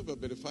to Cuba,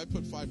 but if I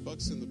put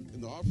 $5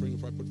 in the offering,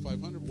 if I put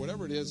 500,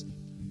 whatever it is,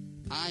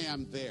 I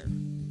am there.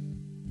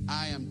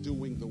 I am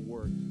doing the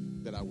work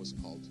that I was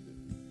called to do.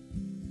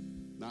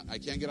 Now, I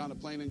can't get on a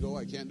plane and go.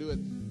 I can't do it,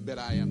 but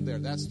I am there.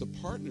 That's the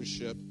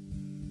partnership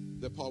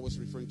that Paul was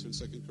referring to in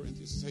 2 Corinthians.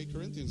 He says, hey,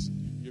 Corinthians,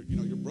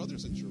 your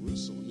brothers in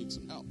Jerusalem need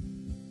some help.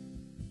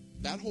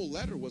 That whole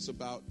letter was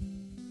about,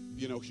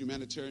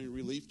 humanitarian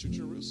relief to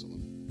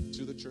Jerusalem,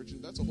 to the church.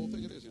 And that's the whole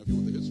thing it is, if you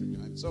want the history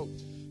behind it. So,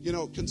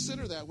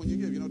 consider that when you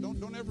give.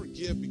 Don't ever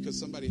give because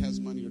somebody has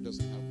money or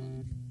doesn't have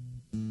money.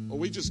 Or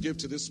we just give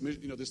to this,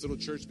 this little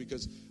church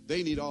because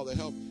they need all the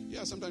help.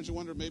 Yeah, sometimes you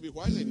wonder maybe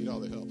why they need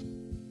all the help.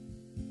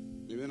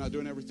 Maybe they're not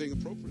doing everything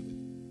appropriately.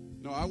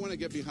 No, I want to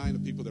get behind the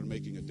people that are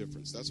making a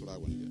difference. That's what I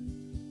want to get.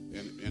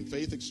 And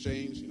Faith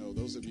Exchange,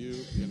 those of you,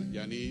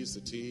 Yanis,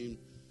 the team,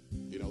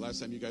 last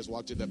time you guys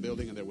walked in that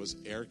building and there was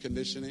air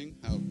conditioning.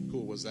 How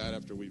cool was that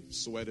after we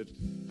sweated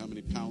how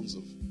many pounds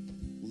of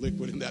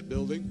liquid in that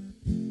building?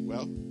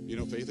 Well,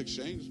 Faith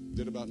Exchange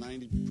did about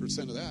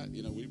 90% of that.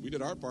 We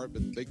did our part,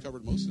 but they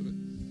covered most of it.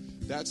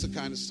 That's the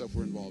kind of stuff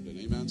we're involved in.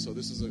 Amen. So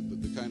this is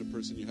the kind of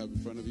person you have in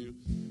front of you.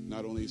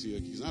 Not only is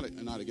he's not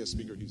a guest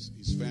speaker,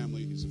 he's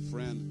family, he's a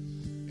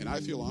friend. And I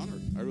feel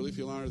honored. I really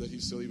feel honored that he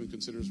still even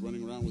considers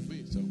running around with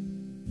me. So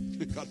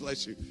God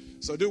bless you.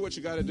 So do what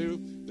you got to do.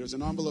 There's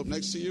an envelope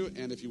next to you.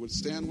 And if you would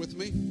stand with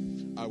me,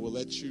 I will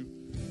let you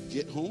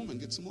get home and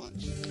get some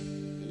lunch.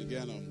 And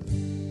again,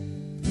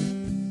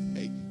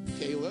 hey,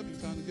 Caleb, you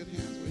found a good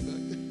hands way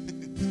back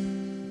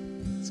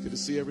there. It's good to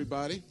see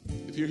everybody.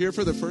 If you're here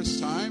for the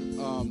first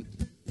time,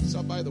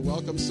 stop by the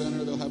Welcome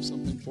Center. They'll have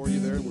something for you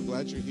there. And we're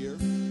glad you're here.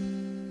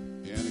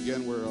 And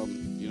again, we're,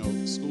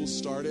 school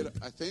started.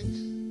 I think,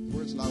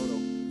 where's Lauro?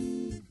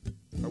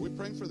 Are we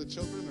praying for the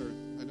children? Or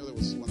I know there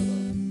was one of the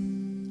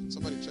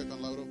Somebody check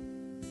on Lauro.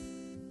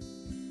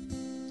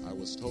 I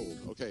was told.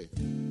 Okay.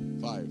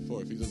 5,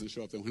 4. If he doesn't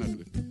show up, then we're not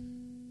going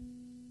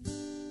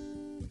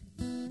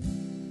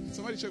to.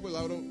 Somebody check with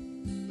Lauro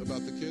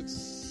about the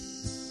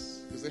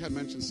kids. Because they had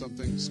mentioned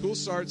something. School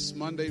starts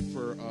Monday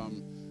for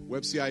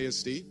Websy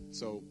ISD.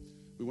 So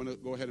we want to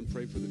go ahead and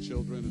pray for the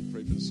children and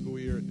pray for the school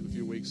year. In a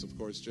few weeks, of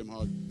course, Jim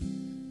Hogg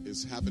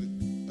is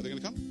happening. Are they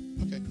going to come?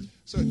 Okay.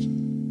 So,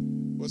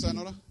 what's that,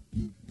 Nora?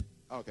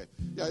 Okay.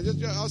 Yeah,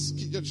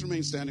 just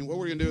remain standing. What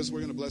we're going to do is we're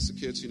going to bless the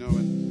kids, and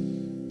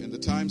in the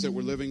times that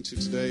we're living to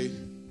today,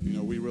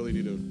 we really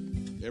need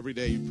to, every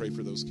day you pray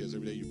for those kids.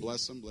 Every day you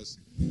bless them, bless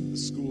the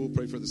school,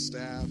 pray for the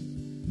staff,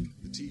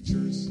 the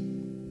teachers,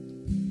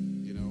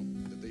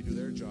 that they do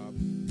their job.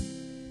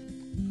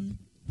 And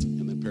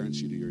then parents,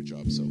 you do your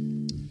job. So,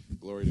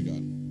 glory to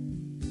God.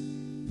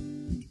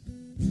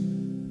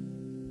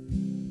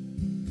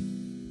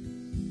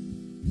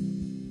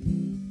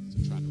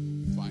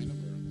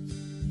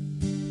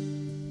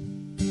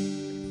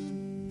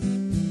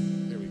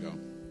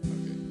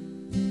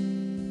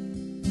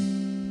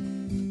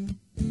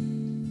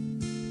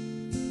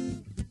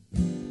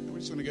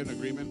 Get an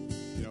agreement,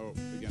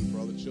 again, for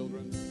all the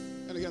children.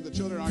 And again, the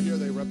children aren't here.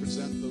 They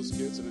represent those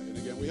kids. And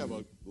again, we have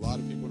a lot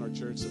of people in our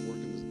church that work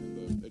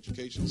in the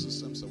educational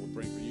system, so we're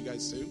praying for you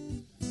guys too.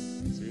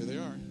 So here they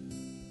are.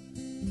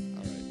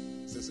 All right.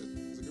 Is this it?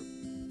 Is it group?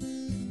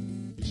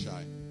 He's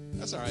shy.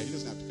 That's all right. He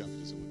doesn't have to come if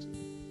he doesn't want to.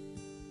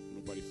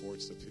 Nobody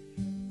forced up here.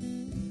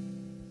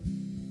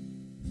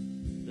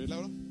 Ready,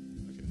 Laura?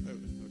 Okay.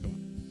 Come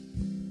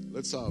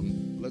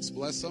on. Let's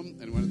bless them.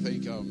 And I want to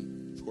thank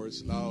of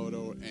course,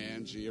 Lauro,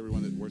 Angie,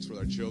 everyone that works with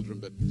our children.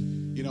 But,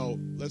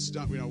 let's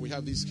not, we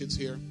have these kids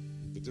here,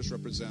 but this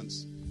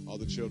represents all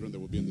the children that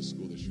will be in the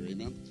school this year.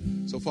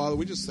 Amen. So, Father,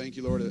 we just thank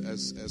you, Lord,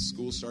 as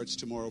school starts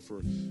tomorrow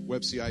for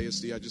Websy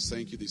ISD. I just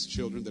thank you, these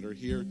children that are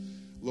here,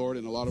 Lord,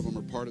 and a lot of them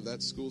are part of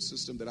that school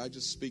system, that I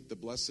just speak the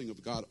blessing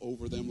of God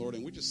over them, Lord.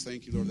 And we just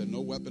thank you, Lord, that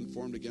no weapon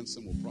formed against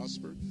them will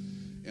prosper.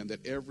 And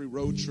that every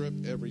road trip,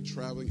 every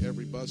traveling,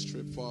 every bus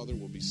trip, Father,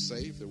 will be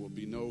safe. There will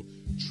be no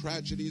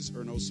tragedies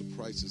or no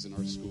surprises in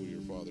our school year,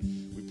 Father.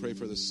 We pray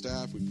for the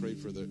staff. We pray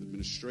for the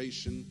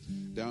administration,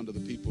 down to the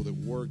people that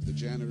work, the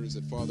janitors,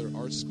 that, Father,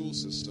 our school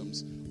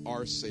systems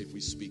are safe. We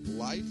speak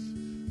life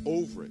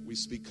over it. We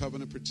speak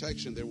covenant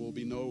protection. There will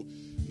be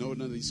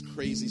none of these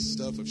crazy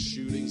stuff of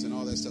shootings and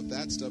all that stuff.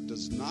 That stuff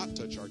does not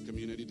touch our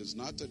community, does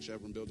not touch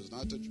Evernville, does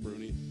not touch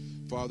Bruni,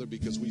 Father,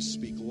 because we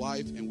speak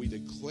life and we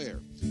declare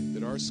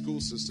that our school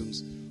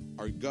systems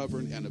are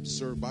governed and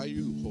observed by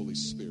you, Holy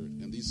Spirit.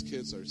 And these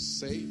kids are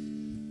safe,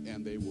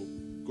 and they will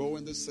go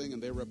in this thing,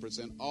 and they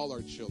represent all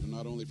our children,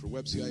 not only for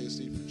Websy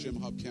ISD, for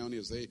Jim Hop County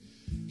as they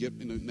get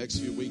in the next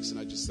few weeks. And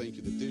I just thank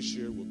you that this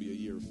year will be a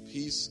year of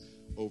peace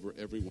over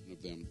every one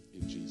of them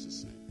in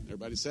Jesus' name.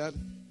 Everybody said?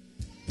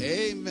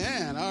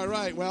 Amen. All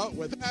right. Well,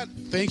 with that,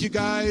 thank you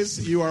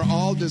guys. You are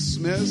all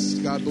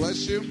dismissed. God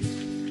bless you.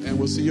 And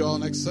we'll see you all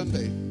next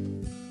Sunday.